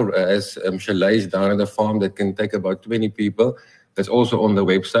dad also has chalets down at the farm that can take about 20 people. That's also on the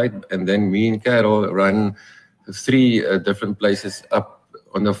website. And then me and Carol run 3 different places up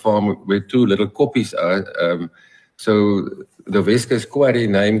on the farm where 2 little copies are. So the West Coast Quarry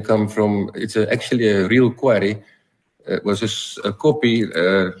name come from, it's actually a real quarry. It was a copy,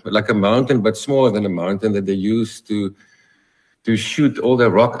 like a mountain, but smaller than a mountain, that they used to shoot all the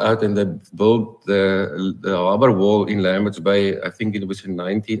rock out, and they built the harbor wall in Lambert's Bay. I think it was in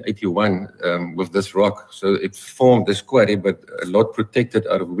 1981 with this rock. So it formed this quarry, but a lot protected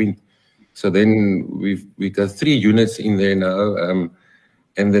out of wind. So then we got 3 units in there now,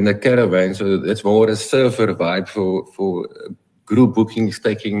 and then a caravan. So that's more a surfer vibe for group bookings,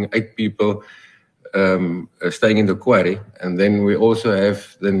 taking 8 people staying in the quarry. And then we also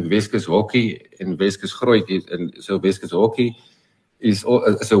have then West Coast Hockey and West Coast Grootjie. And so West Coast Hockey is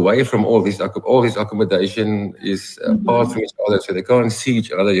away from all this accommodation, is apart from each other, so they can't see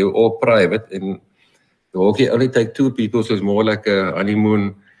each other. You're all private, and the hockey only take 2 people, so it's more like a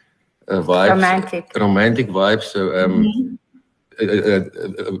honeymoon vibe, romantic vibe. So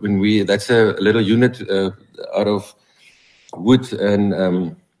when that's a little unit out of wood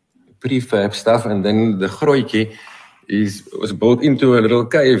and prefab stuff, and then the Grootjie was built into a little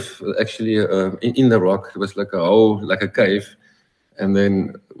cave, actually in the rock. It was like a hole, like a cave. And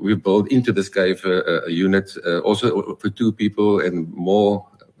then we built into this cave a unit, also for 2 people, and more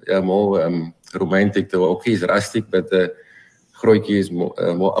romantic. The hockey is rustic, but the Grootjie is more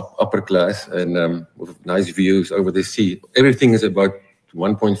upper class, and with nice views over the sea. Everything is about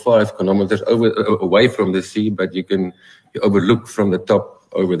 1.5 kilometers away from the sea, but you overlook from the top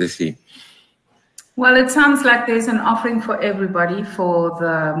over the sea. Well, it sounds like there's an offering for everybody, for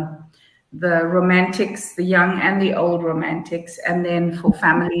the romantics, the young and the old romantics, and then for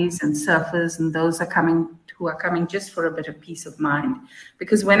families and surfers and those who are coming just for a bit of peace of mind.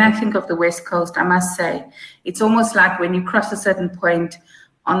 Because when I think of the West Coast, I must say, it's almost like when you cross a certain point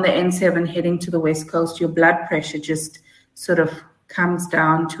on the N7 heading to the West Coast, your blood pressure just sort of comes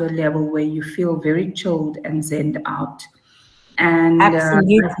down to a level where you feel very chilled and zened out. And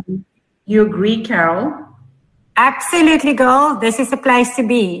absolutely. You agree, Carol? Absolutely, girl. This is the place to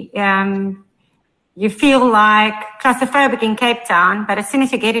be. You feel like claustrophobic in Cape Town, but as soon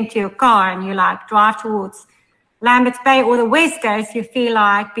as you get into your car and you like drive towards Lambert's Bay or the West Coast, you feel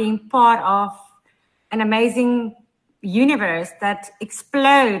like being part of an amazing universe that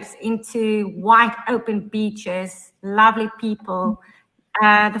explodes into wide open beaches, lovely people.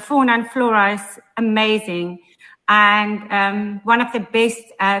 The fauna and flora is amazing. And one of the best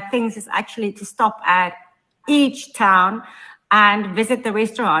things is actually to stop at each town and visit the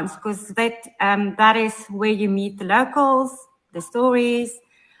restaurants, because that is where you meet the locals, the stories,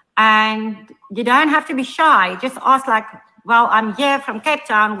 and you don't have to be shy. Just ask like, well, I'm here from Cape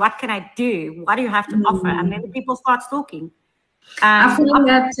Town. What can I do? What do you have to offer? And then the people start talking. I feel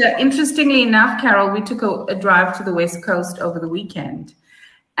that, interestingly enough, Carol, we took a drive to the West Coast over the weekend.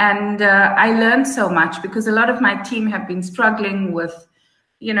 And I learned so much, because a lot of my team have been struggling with,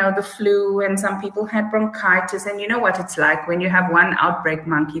 the flu, and some people had bronchitis. And you know what it's like when you have one outbreak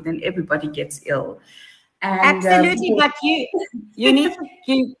monkey, then everybody gets ill. And, absolutely, but you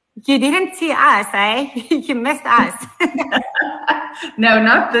didn't see us, eh? You missed us. No,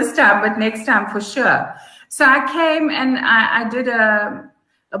 not this time, but next time for sure. So I came and I did a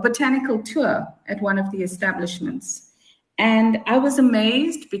botanical tour at one of the establishments. And I was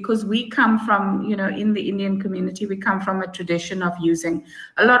amazed, because we come from, in the Indian community, we come from a tradition of using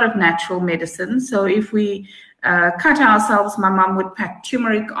a lot of natural medicine. So if we cut ourselves, my mom would pack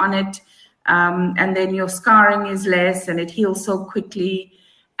turmeric on it, and then your scarring is less and it heals so quickly.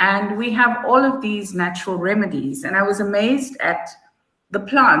 And we have all of these natural remedies. And I was amazed at the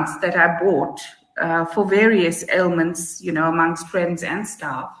plants that I bought for various ailments, amongst friends and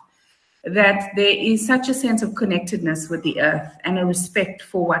staff, that there is such a sense of connectedness with the earth and a respect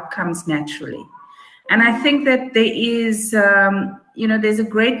for what comes naturally. And I think that there is, there's a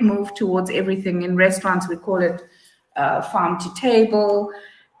great move towards everything. In restaurants, we call it farm to table,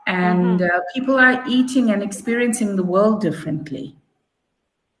 and people are eating and experiencing the world differently.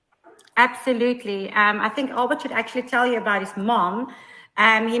 Absolutely. I think Albert should actually tell you about his mom.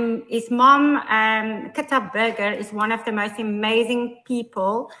 His mom, Kata Berger, is one of the most amazing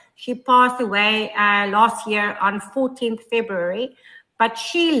people. She passed away last year on 14th February, but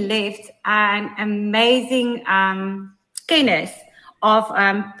she left an amazing kennis of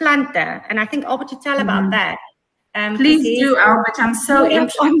plante. And I think Albert should tell about that. Please do, Albert. I'm so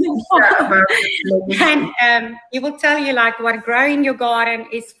interested about this. And he will tell you like what growing your garden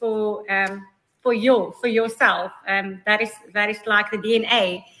is for yourself. That is like the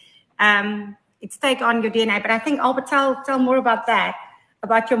DNA. It's take on your DNA. But I think Albert, tell more about that,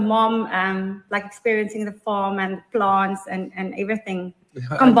 about your mom, like experiencing the farm and the plants and everything.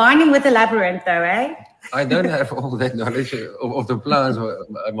 Combining with the labyrinth, though, eh? I don't have all that knowledge of the plants.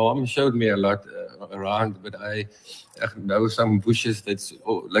 My mom showed me a lot around, but I know some bushes that's,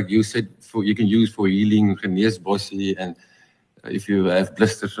 like you said, you can use for healing, geneesbossie, and if you have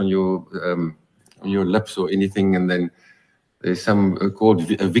blisters on your lips or anything, and then there's some called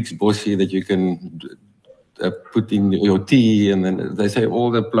Vicks bossie that you can put in your tea, and then they say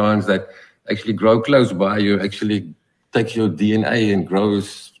all the plants that actually grow close by you actually takes your DNA and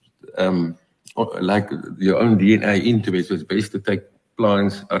grows like your own DNA into it. So it's best to take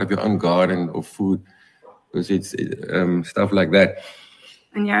plants out of your own garden or food, because it's stuff like that.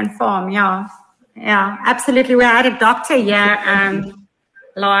 On your own farm, yeah, absolutely. We had a doctor here,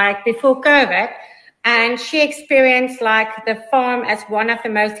 like before COVID, and she experienced like the farm as one of the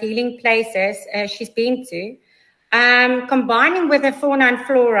most healing places she's been to. Combining with the fauna and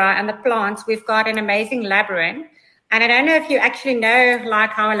flora and the plants, we've got an amazing labyrinth. And I don't know if you actually know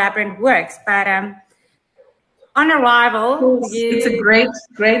like how a labyrinth works, but on arrival, it's a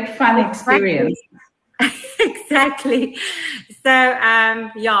great fun experience. Exactly. So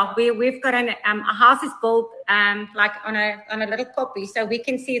we've got a house is built like on a little copy, so we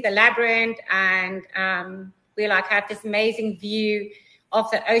can see the labyrinth, and we like have this amazing view of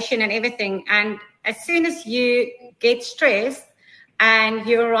the ocean and everything. And as soon as you get stressed and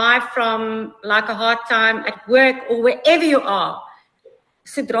you arrive from like a hard time at work or wherever you are,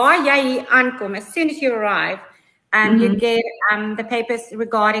 sodra jy hier aankom, as soon as you arrive, and you get the papers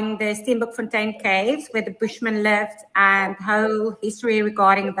regarding the Steenbokfontein caves where the Bushmen lived and whole history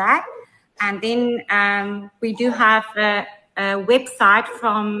regarding that. And then we do have a website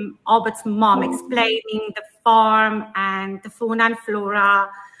from Albert's mom explaining the farm and the fauna and flora.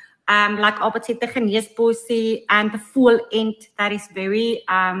 Like Albert said, the geneesbossie and the full ent that is very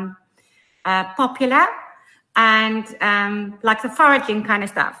popular, and like the foraging kind of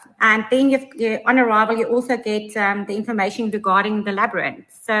stuff. And then on arrival, you also get the information regarding the labyrinth.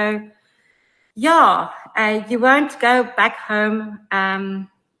 So, you won't go back home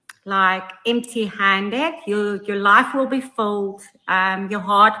like empty-handed. Your life will be filled, your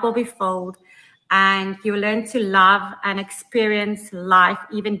heart will be filled, and you learn to love and experience life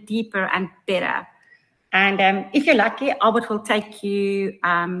even deeper and better. And if you're lucky, Albert will take you,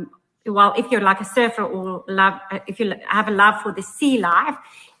 if you're like a surfer or if you have a love for the sea life,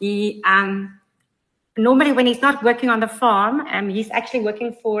 he, normally when he's not working on the farm, he's actually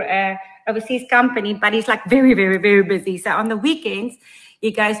working for a overseas company, but he's like very, very, very busy. So on the weekends,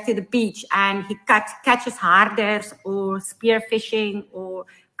 he goes to the beach and he catches harders or spearfishing or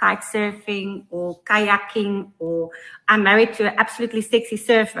kite surfing or kayaking, or I'm married to an absolutely sexy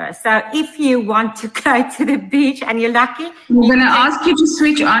surfer. So if you want to go to the beach and you're lucky, I'm going to ask you to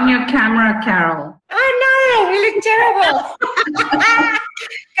switch on your camera, Carol. Oh no, we look terrible.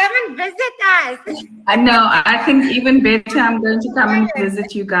 Come and visit us. I know. I think even better, I'm going to come and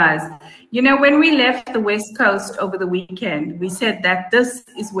visit you guys. You know, when we left the West Coast over the weekend, we said that this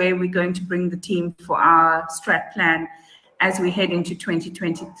is where we're going to bring the team for our strat plan as we head into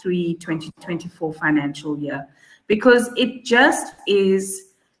 2023, 2024 financial year, because it just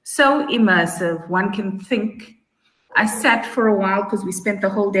is so immersive. One can think. I sat for a while because we spent the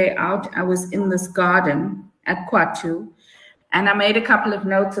whole day out. I was in this garden at Kwatu, and I made a couple of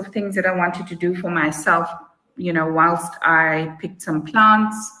notes of things that I wanted to do for myself, you know, whilst I picked some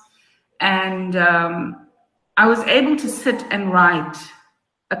plants. And I was able to sit and write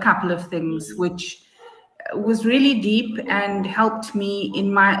a couple of things, which was really deep and helped me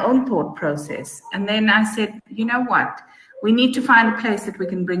in my own thought process. And then I said, you know what? We need to find a place that we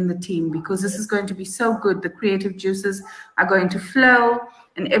can bring the team, because this is going to be so good. The creative juices are going to flow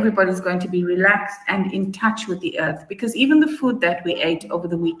and everybody's going to be relaxed and in touch with the earth, because even the food that we ate over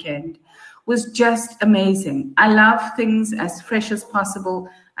the weekend was just amazing. I love things as fresh as possible.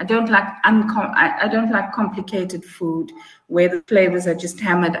 I don't like I don't like complicated food where the flavors are just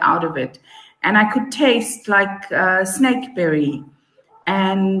hammered out of it. And I could taste like snakeberry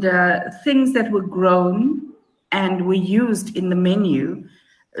and things that were grown and were used in the menu.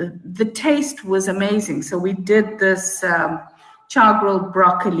 The taste was amazing. So we did this char-grilled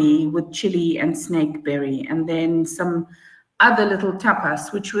broccoli with chili and snakeberry, and then some other little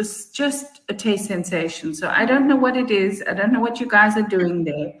tapas, which was just a taste sensation. So I don't know what it is. I don't know what you guys are doing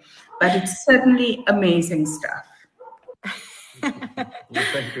there, but it's certainly amazing stuff.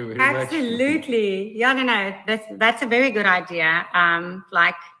 Thank you very much. Absolutely. Yeah, no, that's a very good idea.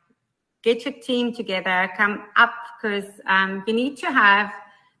 Like, get your team together, come up, because you need to have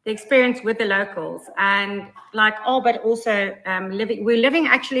the experience with the locals. And like Albert also we're living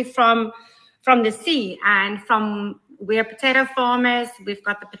actually from the sea, and we're potato farmers. We've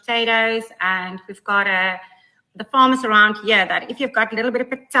got the potatoes, and we've got the farmers around here that if you've got a little bit of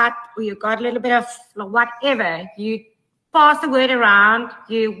patat or you've got a little bit of whatever, you pass the word around,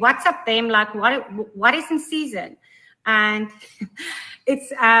 you WhatsApp them like what is in season. And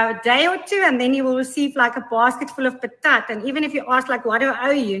it's a day or two, and then you will receive like a basket full of patat. And even if you ask like, what do I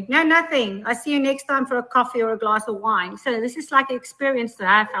owe you? No, nothing. I see you next time for a coffee or a glass of wine. So this is like an experience to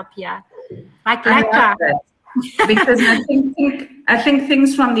have up here. Like lekker. Because I think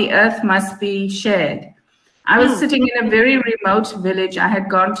things from the earth must be shared. I was sitting in a very remote village. I had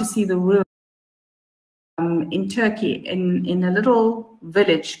gone to see the ruin in Turkey, in a little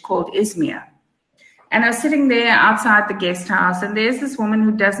village called Izmir. And I was sitting there outside the guest house, and there's this woman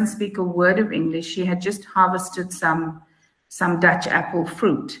who doesn't speak a word of English. She had just harvested some Dutch apple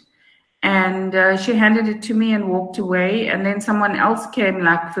fruit. And she handed it to me and walked away. And then someone else came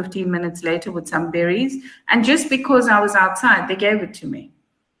like 15 minutes later with some berries. And just because I was outside, they gave it to me.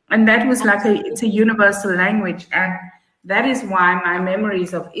 And that was like it's a universal language. And that is why my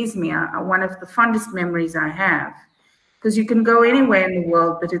memories of Izmir are one of the fondest memories I have. Because you can go anywhere in the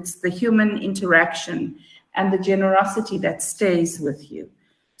world, but it's the human interaction and the generosity that stays with you.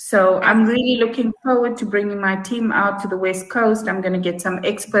 So I'm really looking forward to bringing my team out to the West Coast. I'm going to get some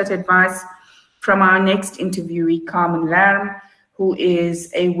expert advice from our next interviewee, Carmen Larm, who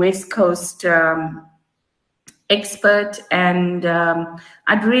is a West Coast expert. And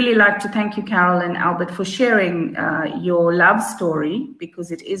I'd really like to thank you, Carol and Albert, for sharing your love story, because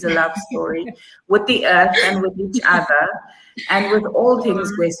it is a love story with the earth and with each other and with all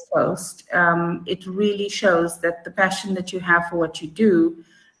things West Coast. It really shows that the passion that you have for what you do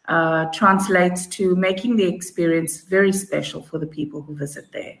translates to making the experience very special for the people who visit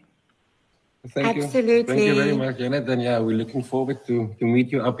there. Thank you. Absolutely. Thank you very much, Janet. And yeah, we're looking forward to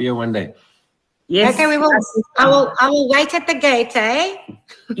meet you up here one day. Yes. Okay, I will wait at the gate, eh?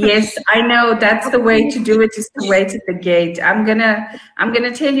 Yes, I know that's the way to do it, is to wait at the gate. I'm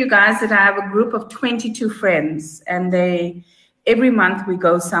gonna tell you guys that I have a group of 22 friends, and every month we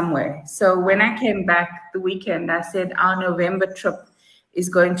go somewhere. So when I came back the weekend, I said our November trip is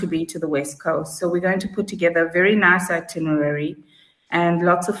going to be to the West Coast. So we're going to put together a very nice itinerary and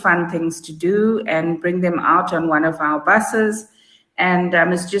lots of fun things to do, and bring them out on one of our buses. And I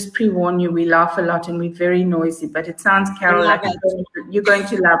must just pre-warn you, we laugh a lot and we're very noisy, but it sounds, Carol, like you're going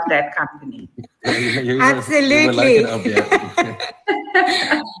to love that company. Absolutely.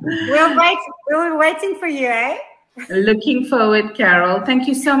 We're waiting for you, eh? Looking forward, Carol. Thank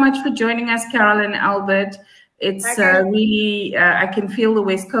you so much for joining us, Carol and Albert. It's really, I can feel the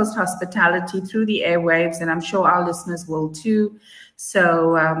West Coast hospitality through the airwaves, and I'm sure our listeners will too.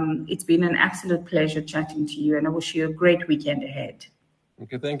 So it's been an absolute pleasure chatting to you, and I wish you a great weekend ahead.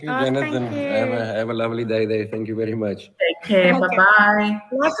 Okay, thank you, Janet, and have a lovely day there. Thank you very much. Take care. Bye-bye.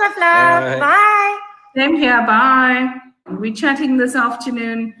 Lots of love. Bye. Same here. Bye. We're chatting this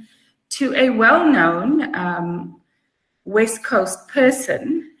afternoon to a well-known West Coast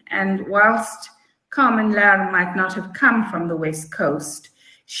person, and whilst Carmen Larm might not have come from the West Coast,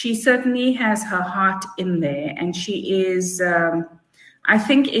 she certainly has her heart in there, and she is... I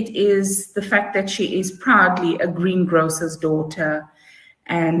think it is the fact that she is proudly a greengrocer's daughter,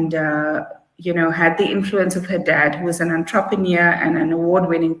 and, had the influence of her dad, who was an entrepreneur and an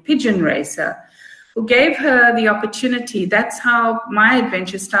award-winning pigeon racer, who gave her the opportunity. That's how my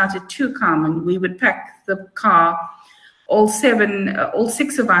adventure started too, Carmen. We would pack the car, all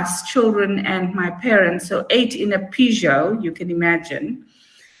six of us, children and my parents, so 8 in a Peugeot, you can imagine,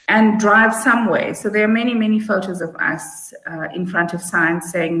 and drive somewhere. So there are many, many photos of us in front of signs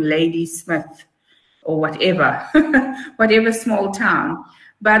saying Lady Smith or whatever, whatever small town.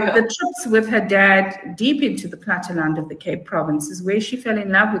 But the trips with her dad deep into the Platteland of the Cape Province is where she fell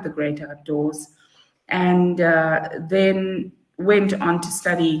in love with the great outdoors, and then went on to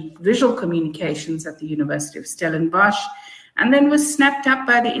study visual communications at the University of Stellenbosch, and then was snapped up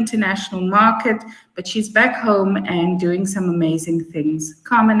by the international market, but she's back home and doing some amazing things.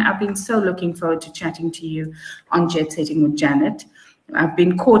 Carmen, I've been so looking forward to chatting to you on Jet Setting with Janet. I've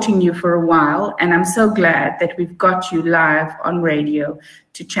been courting you for a while, and I'm so glad that we've got you live on radio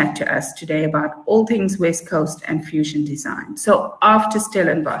to chat to us today about all things West Coast and fusion design. So after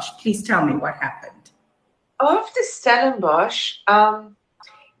Stellenbosch, please tell me what happened. After Stellenbosch,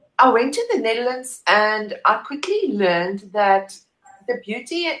 I went to the Netherlands, and I quickly learned that the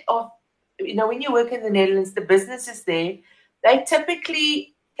beauty of, when you work in the Netherlands, the businesses there, they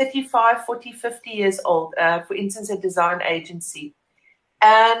typically 35, 40, 50 years old, for instance, a design agency.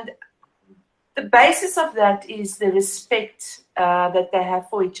 And the basis of that is the respect that they have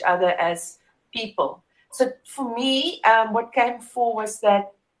for each other as people. So for me, what came for was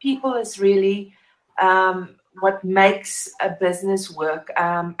that people is really what makes a business work.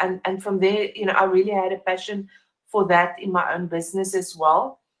 And from there, I really had a passion for that in my own business as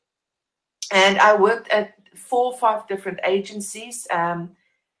well. And I worked at 4 or 5 different agencies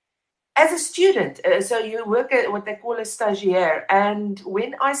as a student. So you work at what they call a stagiaire. And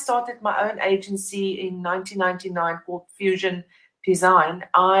when I started my own agency in 1999 called Fusion Design,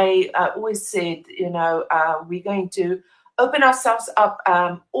 I always said, we're going to open ourselves up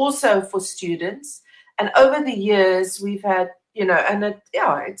also for students. And over the years, we've had,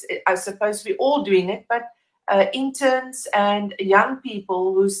 I suppose we're all doing it, but interns and young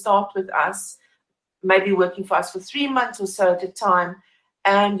people who start with us, maybe working for us for 3 months or so at a time,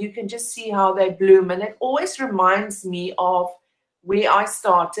 and you can just see how they bloom. And it always reminds me of where I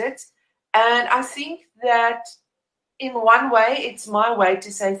started. And I think that in one way, it's my way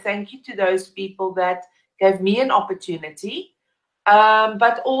to say thank you to those people that gave me an opportunity.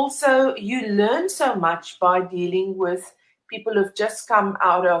 But also you learn so much by dealing with people who've just come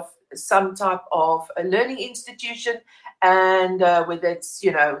out of some type of a learning institution, and whether it's,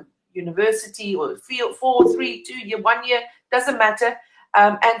 university or 4, 3, 2 year, 1 year, doesn't matter.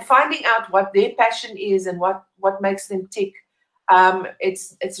 And finding out what their passion is and what makes them tick.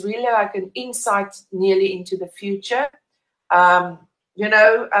 It's really like an insight nearly into the future. I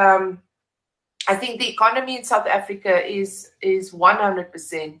think the economy in South Africa is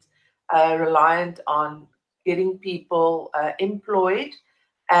 100% reliant on getting people employed.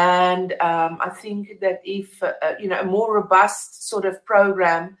 And I think that if, a more robust sort of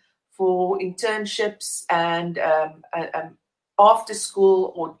program for internships and after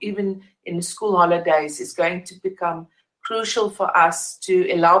school or even in the school holidays is going to become crucial for us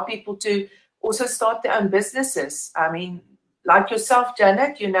to allow people to also start their own businesses. I mean, like yourself,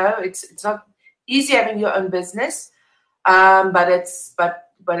 Janet, it's not easy having your own business, but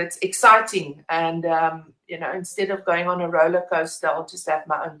it's exciting. And, instead of going on a roller coaster, I'll just have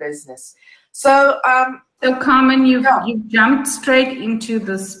my own business. So Carmen, you've jumped straight into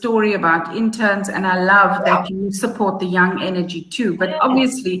the story about interns, and I love that you support the young energy too. But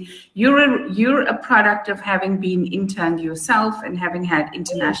obviously, you're a product of having been interned yourself and having had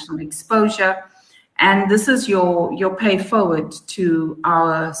international exposure, and this is your pay forward to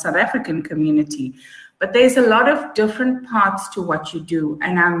our South African community. But there's a lot of different parts to what you do,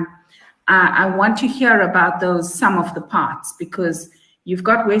 and I want to hear about some of the parts, because you've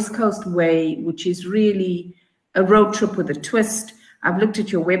got West Coast Way, which is really a road trip with a twist. I've looked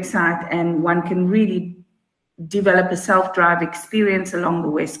at your website, and one can really develop a self-drive experience along the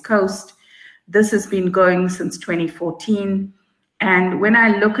West Coast. This has been going since 2014. And when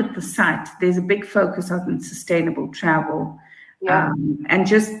I look at the site, there's a big focus on sustainable travel. Yeah. And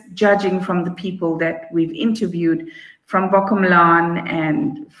just judging from the people that we've interviewed, from Bokomlan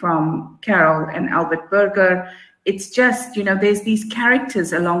and from Carol and Albert Berger, it's just, there's these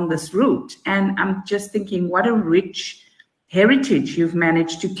characters along this route. And I'm just thinking, what a rich heritage you've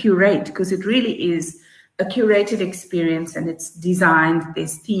managed to curate, because it really is a curated experience, and it's designed,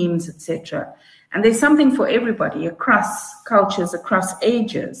 there's themes, etc. And there's something for everybody across cultures, across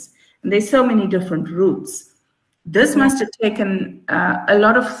ages. And there's so many different routes. This must have taken a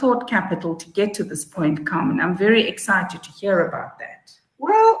lot of thought capital to get to this point, Carmen. I'm very excited to hear about that.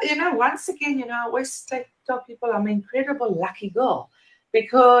 Well, once again, I always tell people I'm an incredible lucky girl,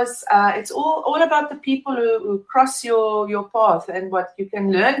 because it's all about the people who cross your path and what you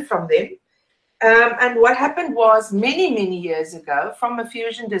can learn from them. And what happened was many, many years ago, from a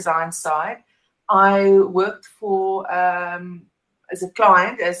fusion design side, I worked for, as a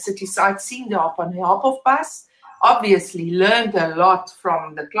client, a city sightseeing, the Hop-Off bus. Obviously learned a lot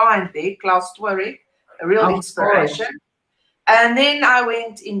from the client there, Klaus Tworik, a real inspiration. And then I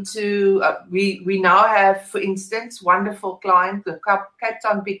went into, we now have, for instance, wonderful client, the Cape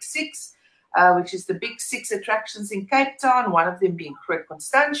Town Big Six, which is the big 6 attractions in Cape Town, one of them being Groot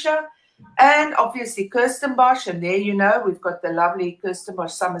Constantia. And obviously Kirstenbosch, and there we've got the lovely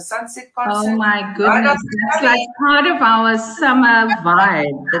Kirstenbosch Summer Sunset concert. Oh my goodness, that's like part of our summer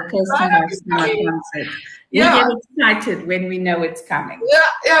vibe, the Kirstenbosch Summer concert. We get excited when we know it's coming.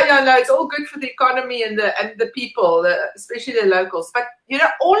 No, it's all good for the economy and the people, especially the locals. But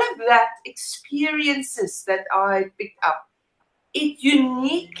all of that experiences that I picked up, it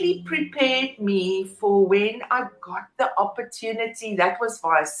uniquely prepared me for when I got the opportunity. That was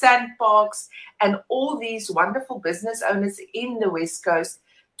via Sandparks and all these wonderful business owners in the West Coast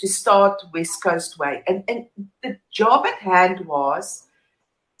to start West Coast Way. And the job at hand was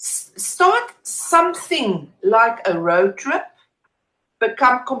start something like a road trip,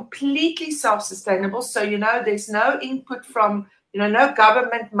 become completely self-sustainable. So, there's no input from no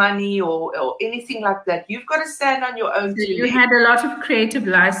government money or anything like that. You've got to stand on your own. So you had a lot of creative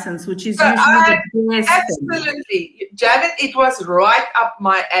license, which is usually the best absolutely thing. Janet, it was right up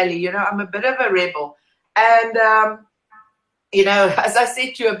my alley. I'm a bit of a rebel. And, as I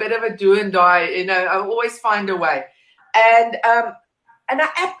said to you, a bit of a do and die. I always find a way. And I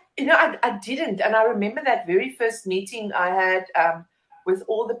didn't. And I remember that very first meeting I had with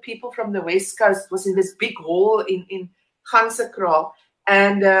all the people from the West Coast was in this big hall in Gansekraal,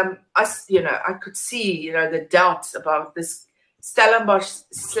 and I could see the doubts about this Stellenbosch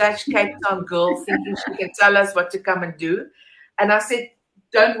 / Cape Town girl thinking she can tell us what to come and do. And I said,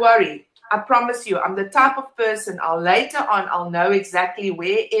 don't worry, I promise you, I'm the type of person, later on I'll know exactly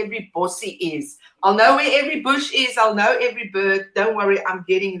where every bossy is. I'll know where every bush is. I'll know every bird. Don't worry, I'm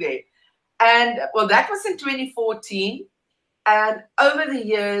getting there. And that was in 2014. And over the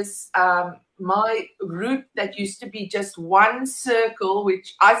years, my route that used to be just one circle,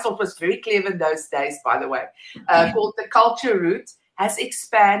 which I thought was very clever in those days, by the way, called the culture route, has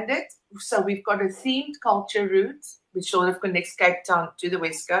expanded. So we've got a themed culture route, which sort of connects Cape Town to the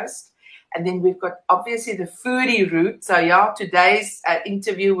West Coast. And then we've got obviously the foodie route. So today's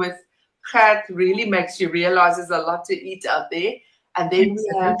interview with Gert really makes you realize there's a lot to eat out there. And then we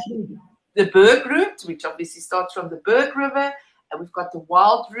have the Berg route, which obviously starts from the Berg River. And we've got the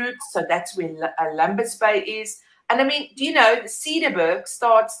wild route, so that's where Lambert's Bay is. And I mean, do you know, the Cederberg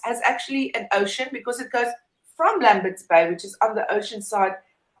has actually an ocean because it goes from Lambert's Bay, which is on the ocean side,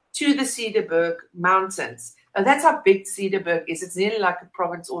 to the Cederberg Mountains. And that's how big Cederberg is. It's nearly like a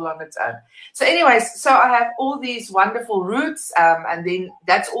province all on its own. So anyways, so I have all these wonderful routes, and then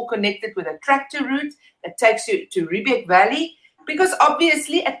that's all connected with a tractor route that takes you to Riebeek Valley. Because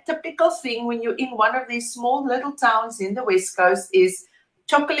obviously a typical thing when you're in one of these small little towns in the West Coast is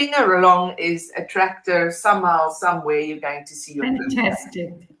chockling along is a tractor somehow, somewhere you're going to see your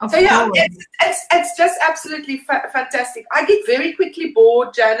fantastic. So it's just absolutely fantastic. I get very quickly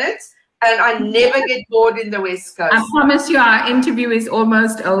bored, Janet, and I never get bored in the West Coast. I promise you our interview is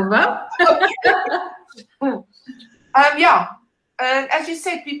almost over. And as you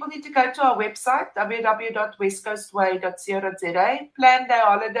said, people need to go to our website, www.westcoastway.co.za, plan their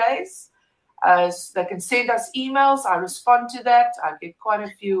holidays. They can send us emails. I respond to that. I get quite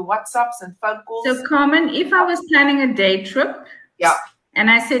a few WhatsApps and phone calls. So, Carmen, if I was planning a day trip, and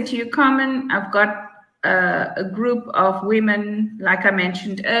I said to you, Carmen, I've got a group of women, like I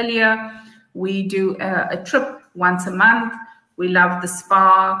mentioned earlier, we do a trip once a month. We love the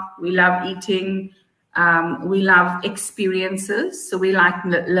spa. We love eating. We love experiences, so we like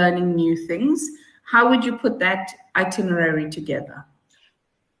learning new things. How would you put that itinerary together?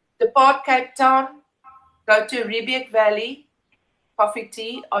 Depart Cape Town, go to Riebeek Valley, coffee,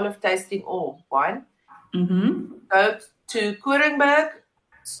 tea, olive tasting, or wine. Mm-hmm. Go to Koeringberg,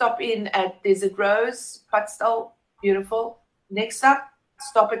 stop in at Desert Rose, Padstal, beautiful. Next up,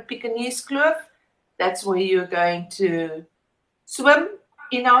 stop at Pekingese Kloof. That's where you're going to swim.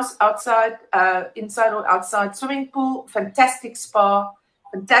 In-house, outside, inside or outside, swimming pool, fantastic spa,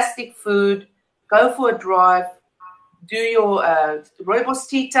 fantastic food. Go for a drive, do your rooibos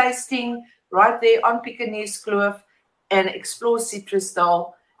tea tasting right there on Pekingese Kloof and explore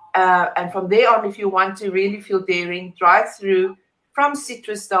Citrusdal. And from there on, if you want to really feel daring, drive through from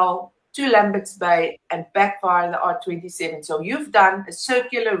Citrusdal to Lambert's Bay and back via the R27. So you've done a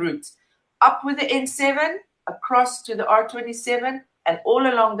circular route up with the N7, across to the R27, and all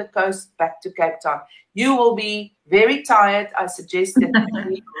along the coast back to Cape Town. You will be very tired. I suggest that you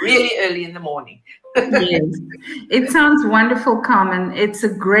leave really early in the morning. Yes, it sounds wonderful, Carmen. It's a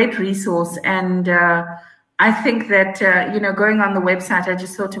great resource. And I think that, going on the website, I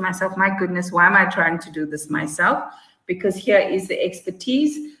just thought to myself, my goodness, why am I trying to do this myself? Because here is the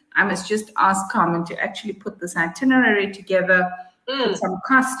expertise. I must just ask Carmen to actually put this itinerary together, put some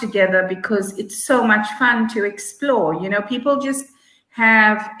costs together, because it's so much fun to explore. People just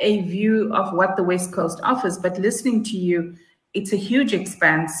have a view of what the West Coast offers, but listening to you, it's a huge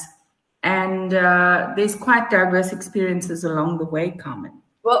expanse, and there's quite diverse experiences along the way, Carmen.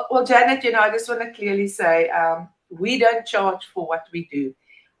 Well, Janet, I just want to clearly say we don't charge for what we do.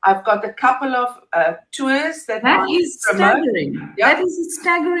 I've got a couple of tours that is staggering. Yep. That is a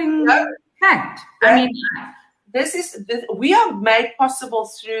staggering fact. I mean, we are made possible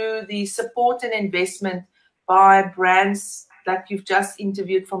through the support and investment by brands that you've just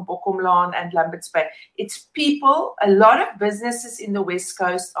interviewed from Bochumlaan and Lambert's Bay. It's people. A lot of businesses in the West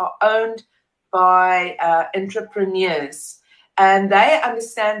Coast are owned by entrepreneurs, and they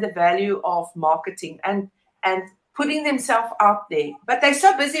understand the value of marketing and putting themselves out there. But they're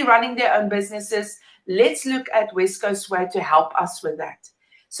so busy running their own businesses. Let's look at West Coast Way to help us with that.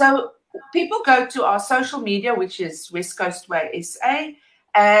 So people go to our social media, which is West Coast Way SA,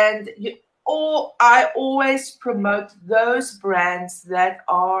 and I always promote those brands that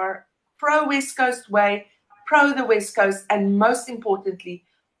are pro West Coast Way, pro the West Coast, and most importantly,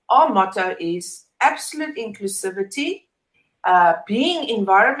 our motto is absolute inclusivity, being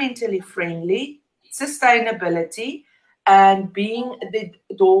environmentally friendly, sustainability, and being the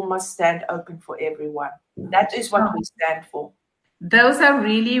door must stand open for everyone. That is what we stand for. Those are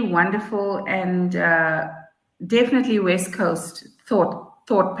really wonderful and definitely West Coast thought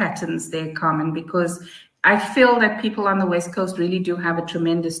patterns there, Carmen, because I feel that people on the West Coast really do have a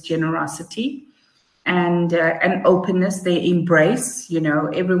tremendous generosity and an openness. They embrace,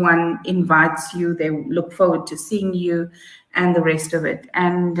 everyone invites you, they look forward to seeing you and the rest of it.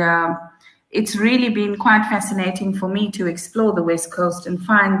 And it's really been quite fascinating for me to explore the West Coast and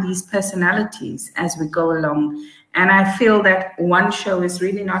find these personalities as we go along. And I feel that one show is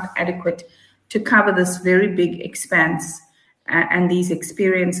really not adequate to cover this very big expanse and these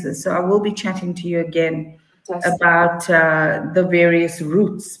experiences. So I will be chatting to you again about the various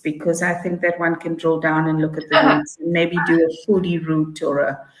routes, because I think that one can drill down and look at the routes and maybe do a foodie route or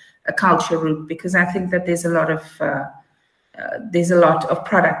a culture route, because I think that there's a lot of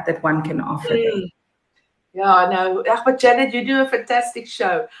product that one can offer them. Yeah, no, but Janet, you do a fantastic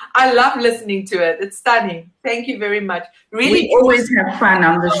show. I love listening to it. It's stunning. Thank you very much. Really, we always have fun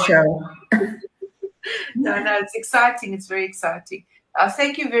on the show. No, it's exciting. It's very exciting.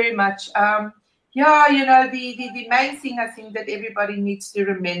 Thank you very much. The main thing I think that everybody needs to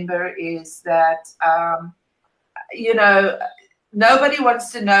remember is that, nobody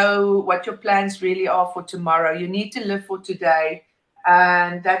wants to know what your plans really are for tomorrow. You need to live for today.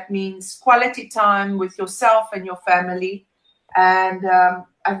 And that means quality time with yourself and your family. And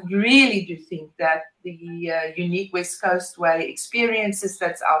I really do think that the unique West Coast Way experiences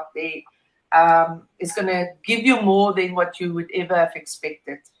that's out there is going to give you more than what you would ever have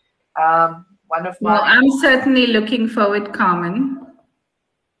expected. Well, I'm certainly looking forward, Carmen.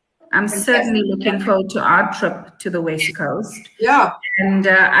 I'm certainly looking forward to our trip to the West Coast. Yeah. And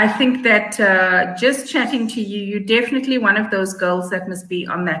I think that just chatting to you, you're definitely one of those girls that must be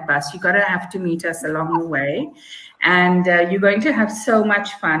on that bus. You're going to have to meet us along the way. And you're going to have so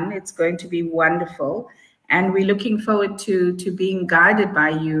much fun. It's going to be wonderful. And we're looking forward to being guided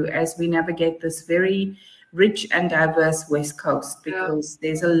by you as we navigate this very rich and diverse West Coast, because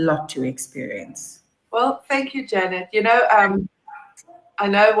there's a lot to experience. Well, thank you, Janet. I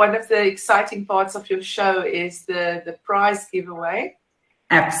know one of the exciting parts of your show is the prize giveaway.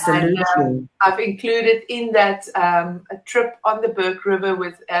 Absolutely. And, I've included in that a trip on the Burke River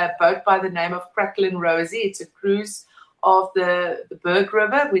with a boat by the name of Cracklin' Rosie. It's a cruise of the Burke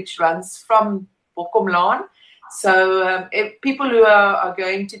River, which runs from Bochumlaan. So people who are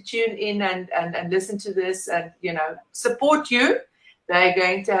going to tune in and listen to this and, support you, they're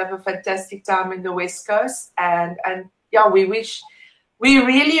going to have a fantastic time in the West Coast. And we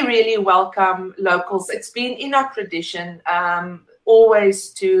really, really welcome locals. It's been in our tradition always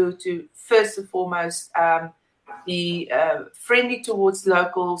to first and foremost be friendly towards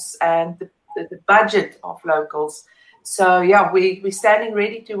locals and the budget of locals. So, we're standing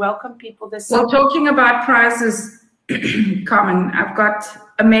ready to welcome people this summer. Well, talking about prizes, Carmen, I've got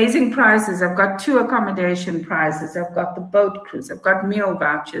amazing prizes. I've got 2 accommodation prizes. I've got the boat cruise. I've got meal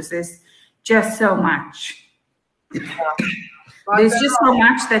vouchers. There's just so much. There's just so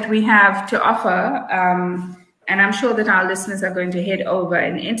much that we have to offer. And I'm sure that our listeners are going to head over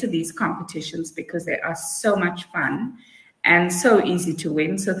and enter these competitions because they are so much fun and so easy to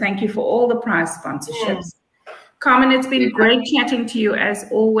win. So thank you for all the prize sponsorships. Carmen, it's been great chatting to you as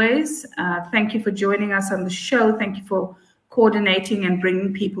always. Thank you for joining us on the show. Thank you for coordinating and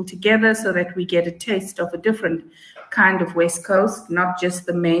bringing people together so that we get a taste of a different kind of West Coast, not just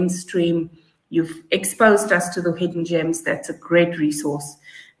the mainstream You've exposed us to the hidden gems. That's a great resource.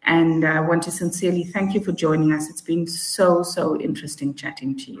 And I want to sincerely thank you for joining us. It's been so interesting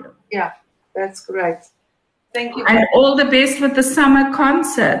chatting to you. Yeah, that's great. Thank you. And all the best with the summer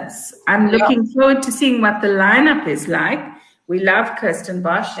concerts. I'm looking forward to seeing what the lineup is like. We love Kirsten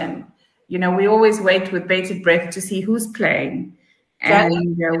Bosch, and we always wait with bated breath to see who's playing.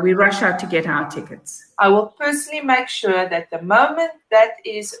 And we rush out to get our tickets. I will personally make sure that the moment that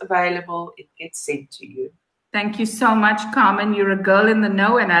is available, it gets sent to you. Thank you so much, Carmen. You're a girl in the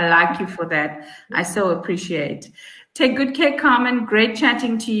know, and I like you for that. I so appreciate. Take good care, Carmen. Great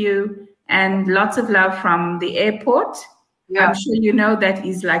chatting to you, and lots of love from the airport. Yeah. I'm sure you know that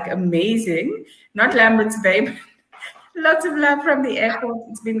is like amazing. Not Lambert's Bay, but lots of love from the airport.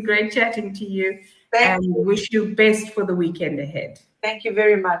 It's been great chatting to you. Thank you. Wish you best for the weekend ahead. Thank you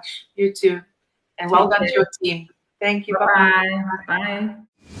very much. You too. And well done to your team. Thank you. Bye-bye. Bye.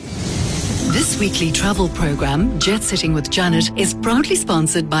 This weekly travel program, Jet Setting with Janet, is proudly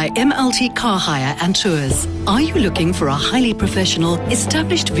sponsored by MLT Car Hire and Tours. Are you looking for a highly professional,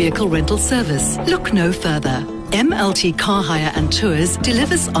 established vehicle rental service? Look no further. MLT Car Hire and Tours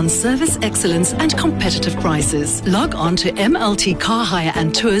delivers on service excellence and competitive prices. Log on to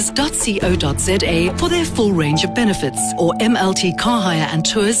mltcarhireandtours.co.za for their full range of benefits, or MLT Car Hire and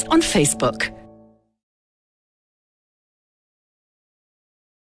Tours on Facebook.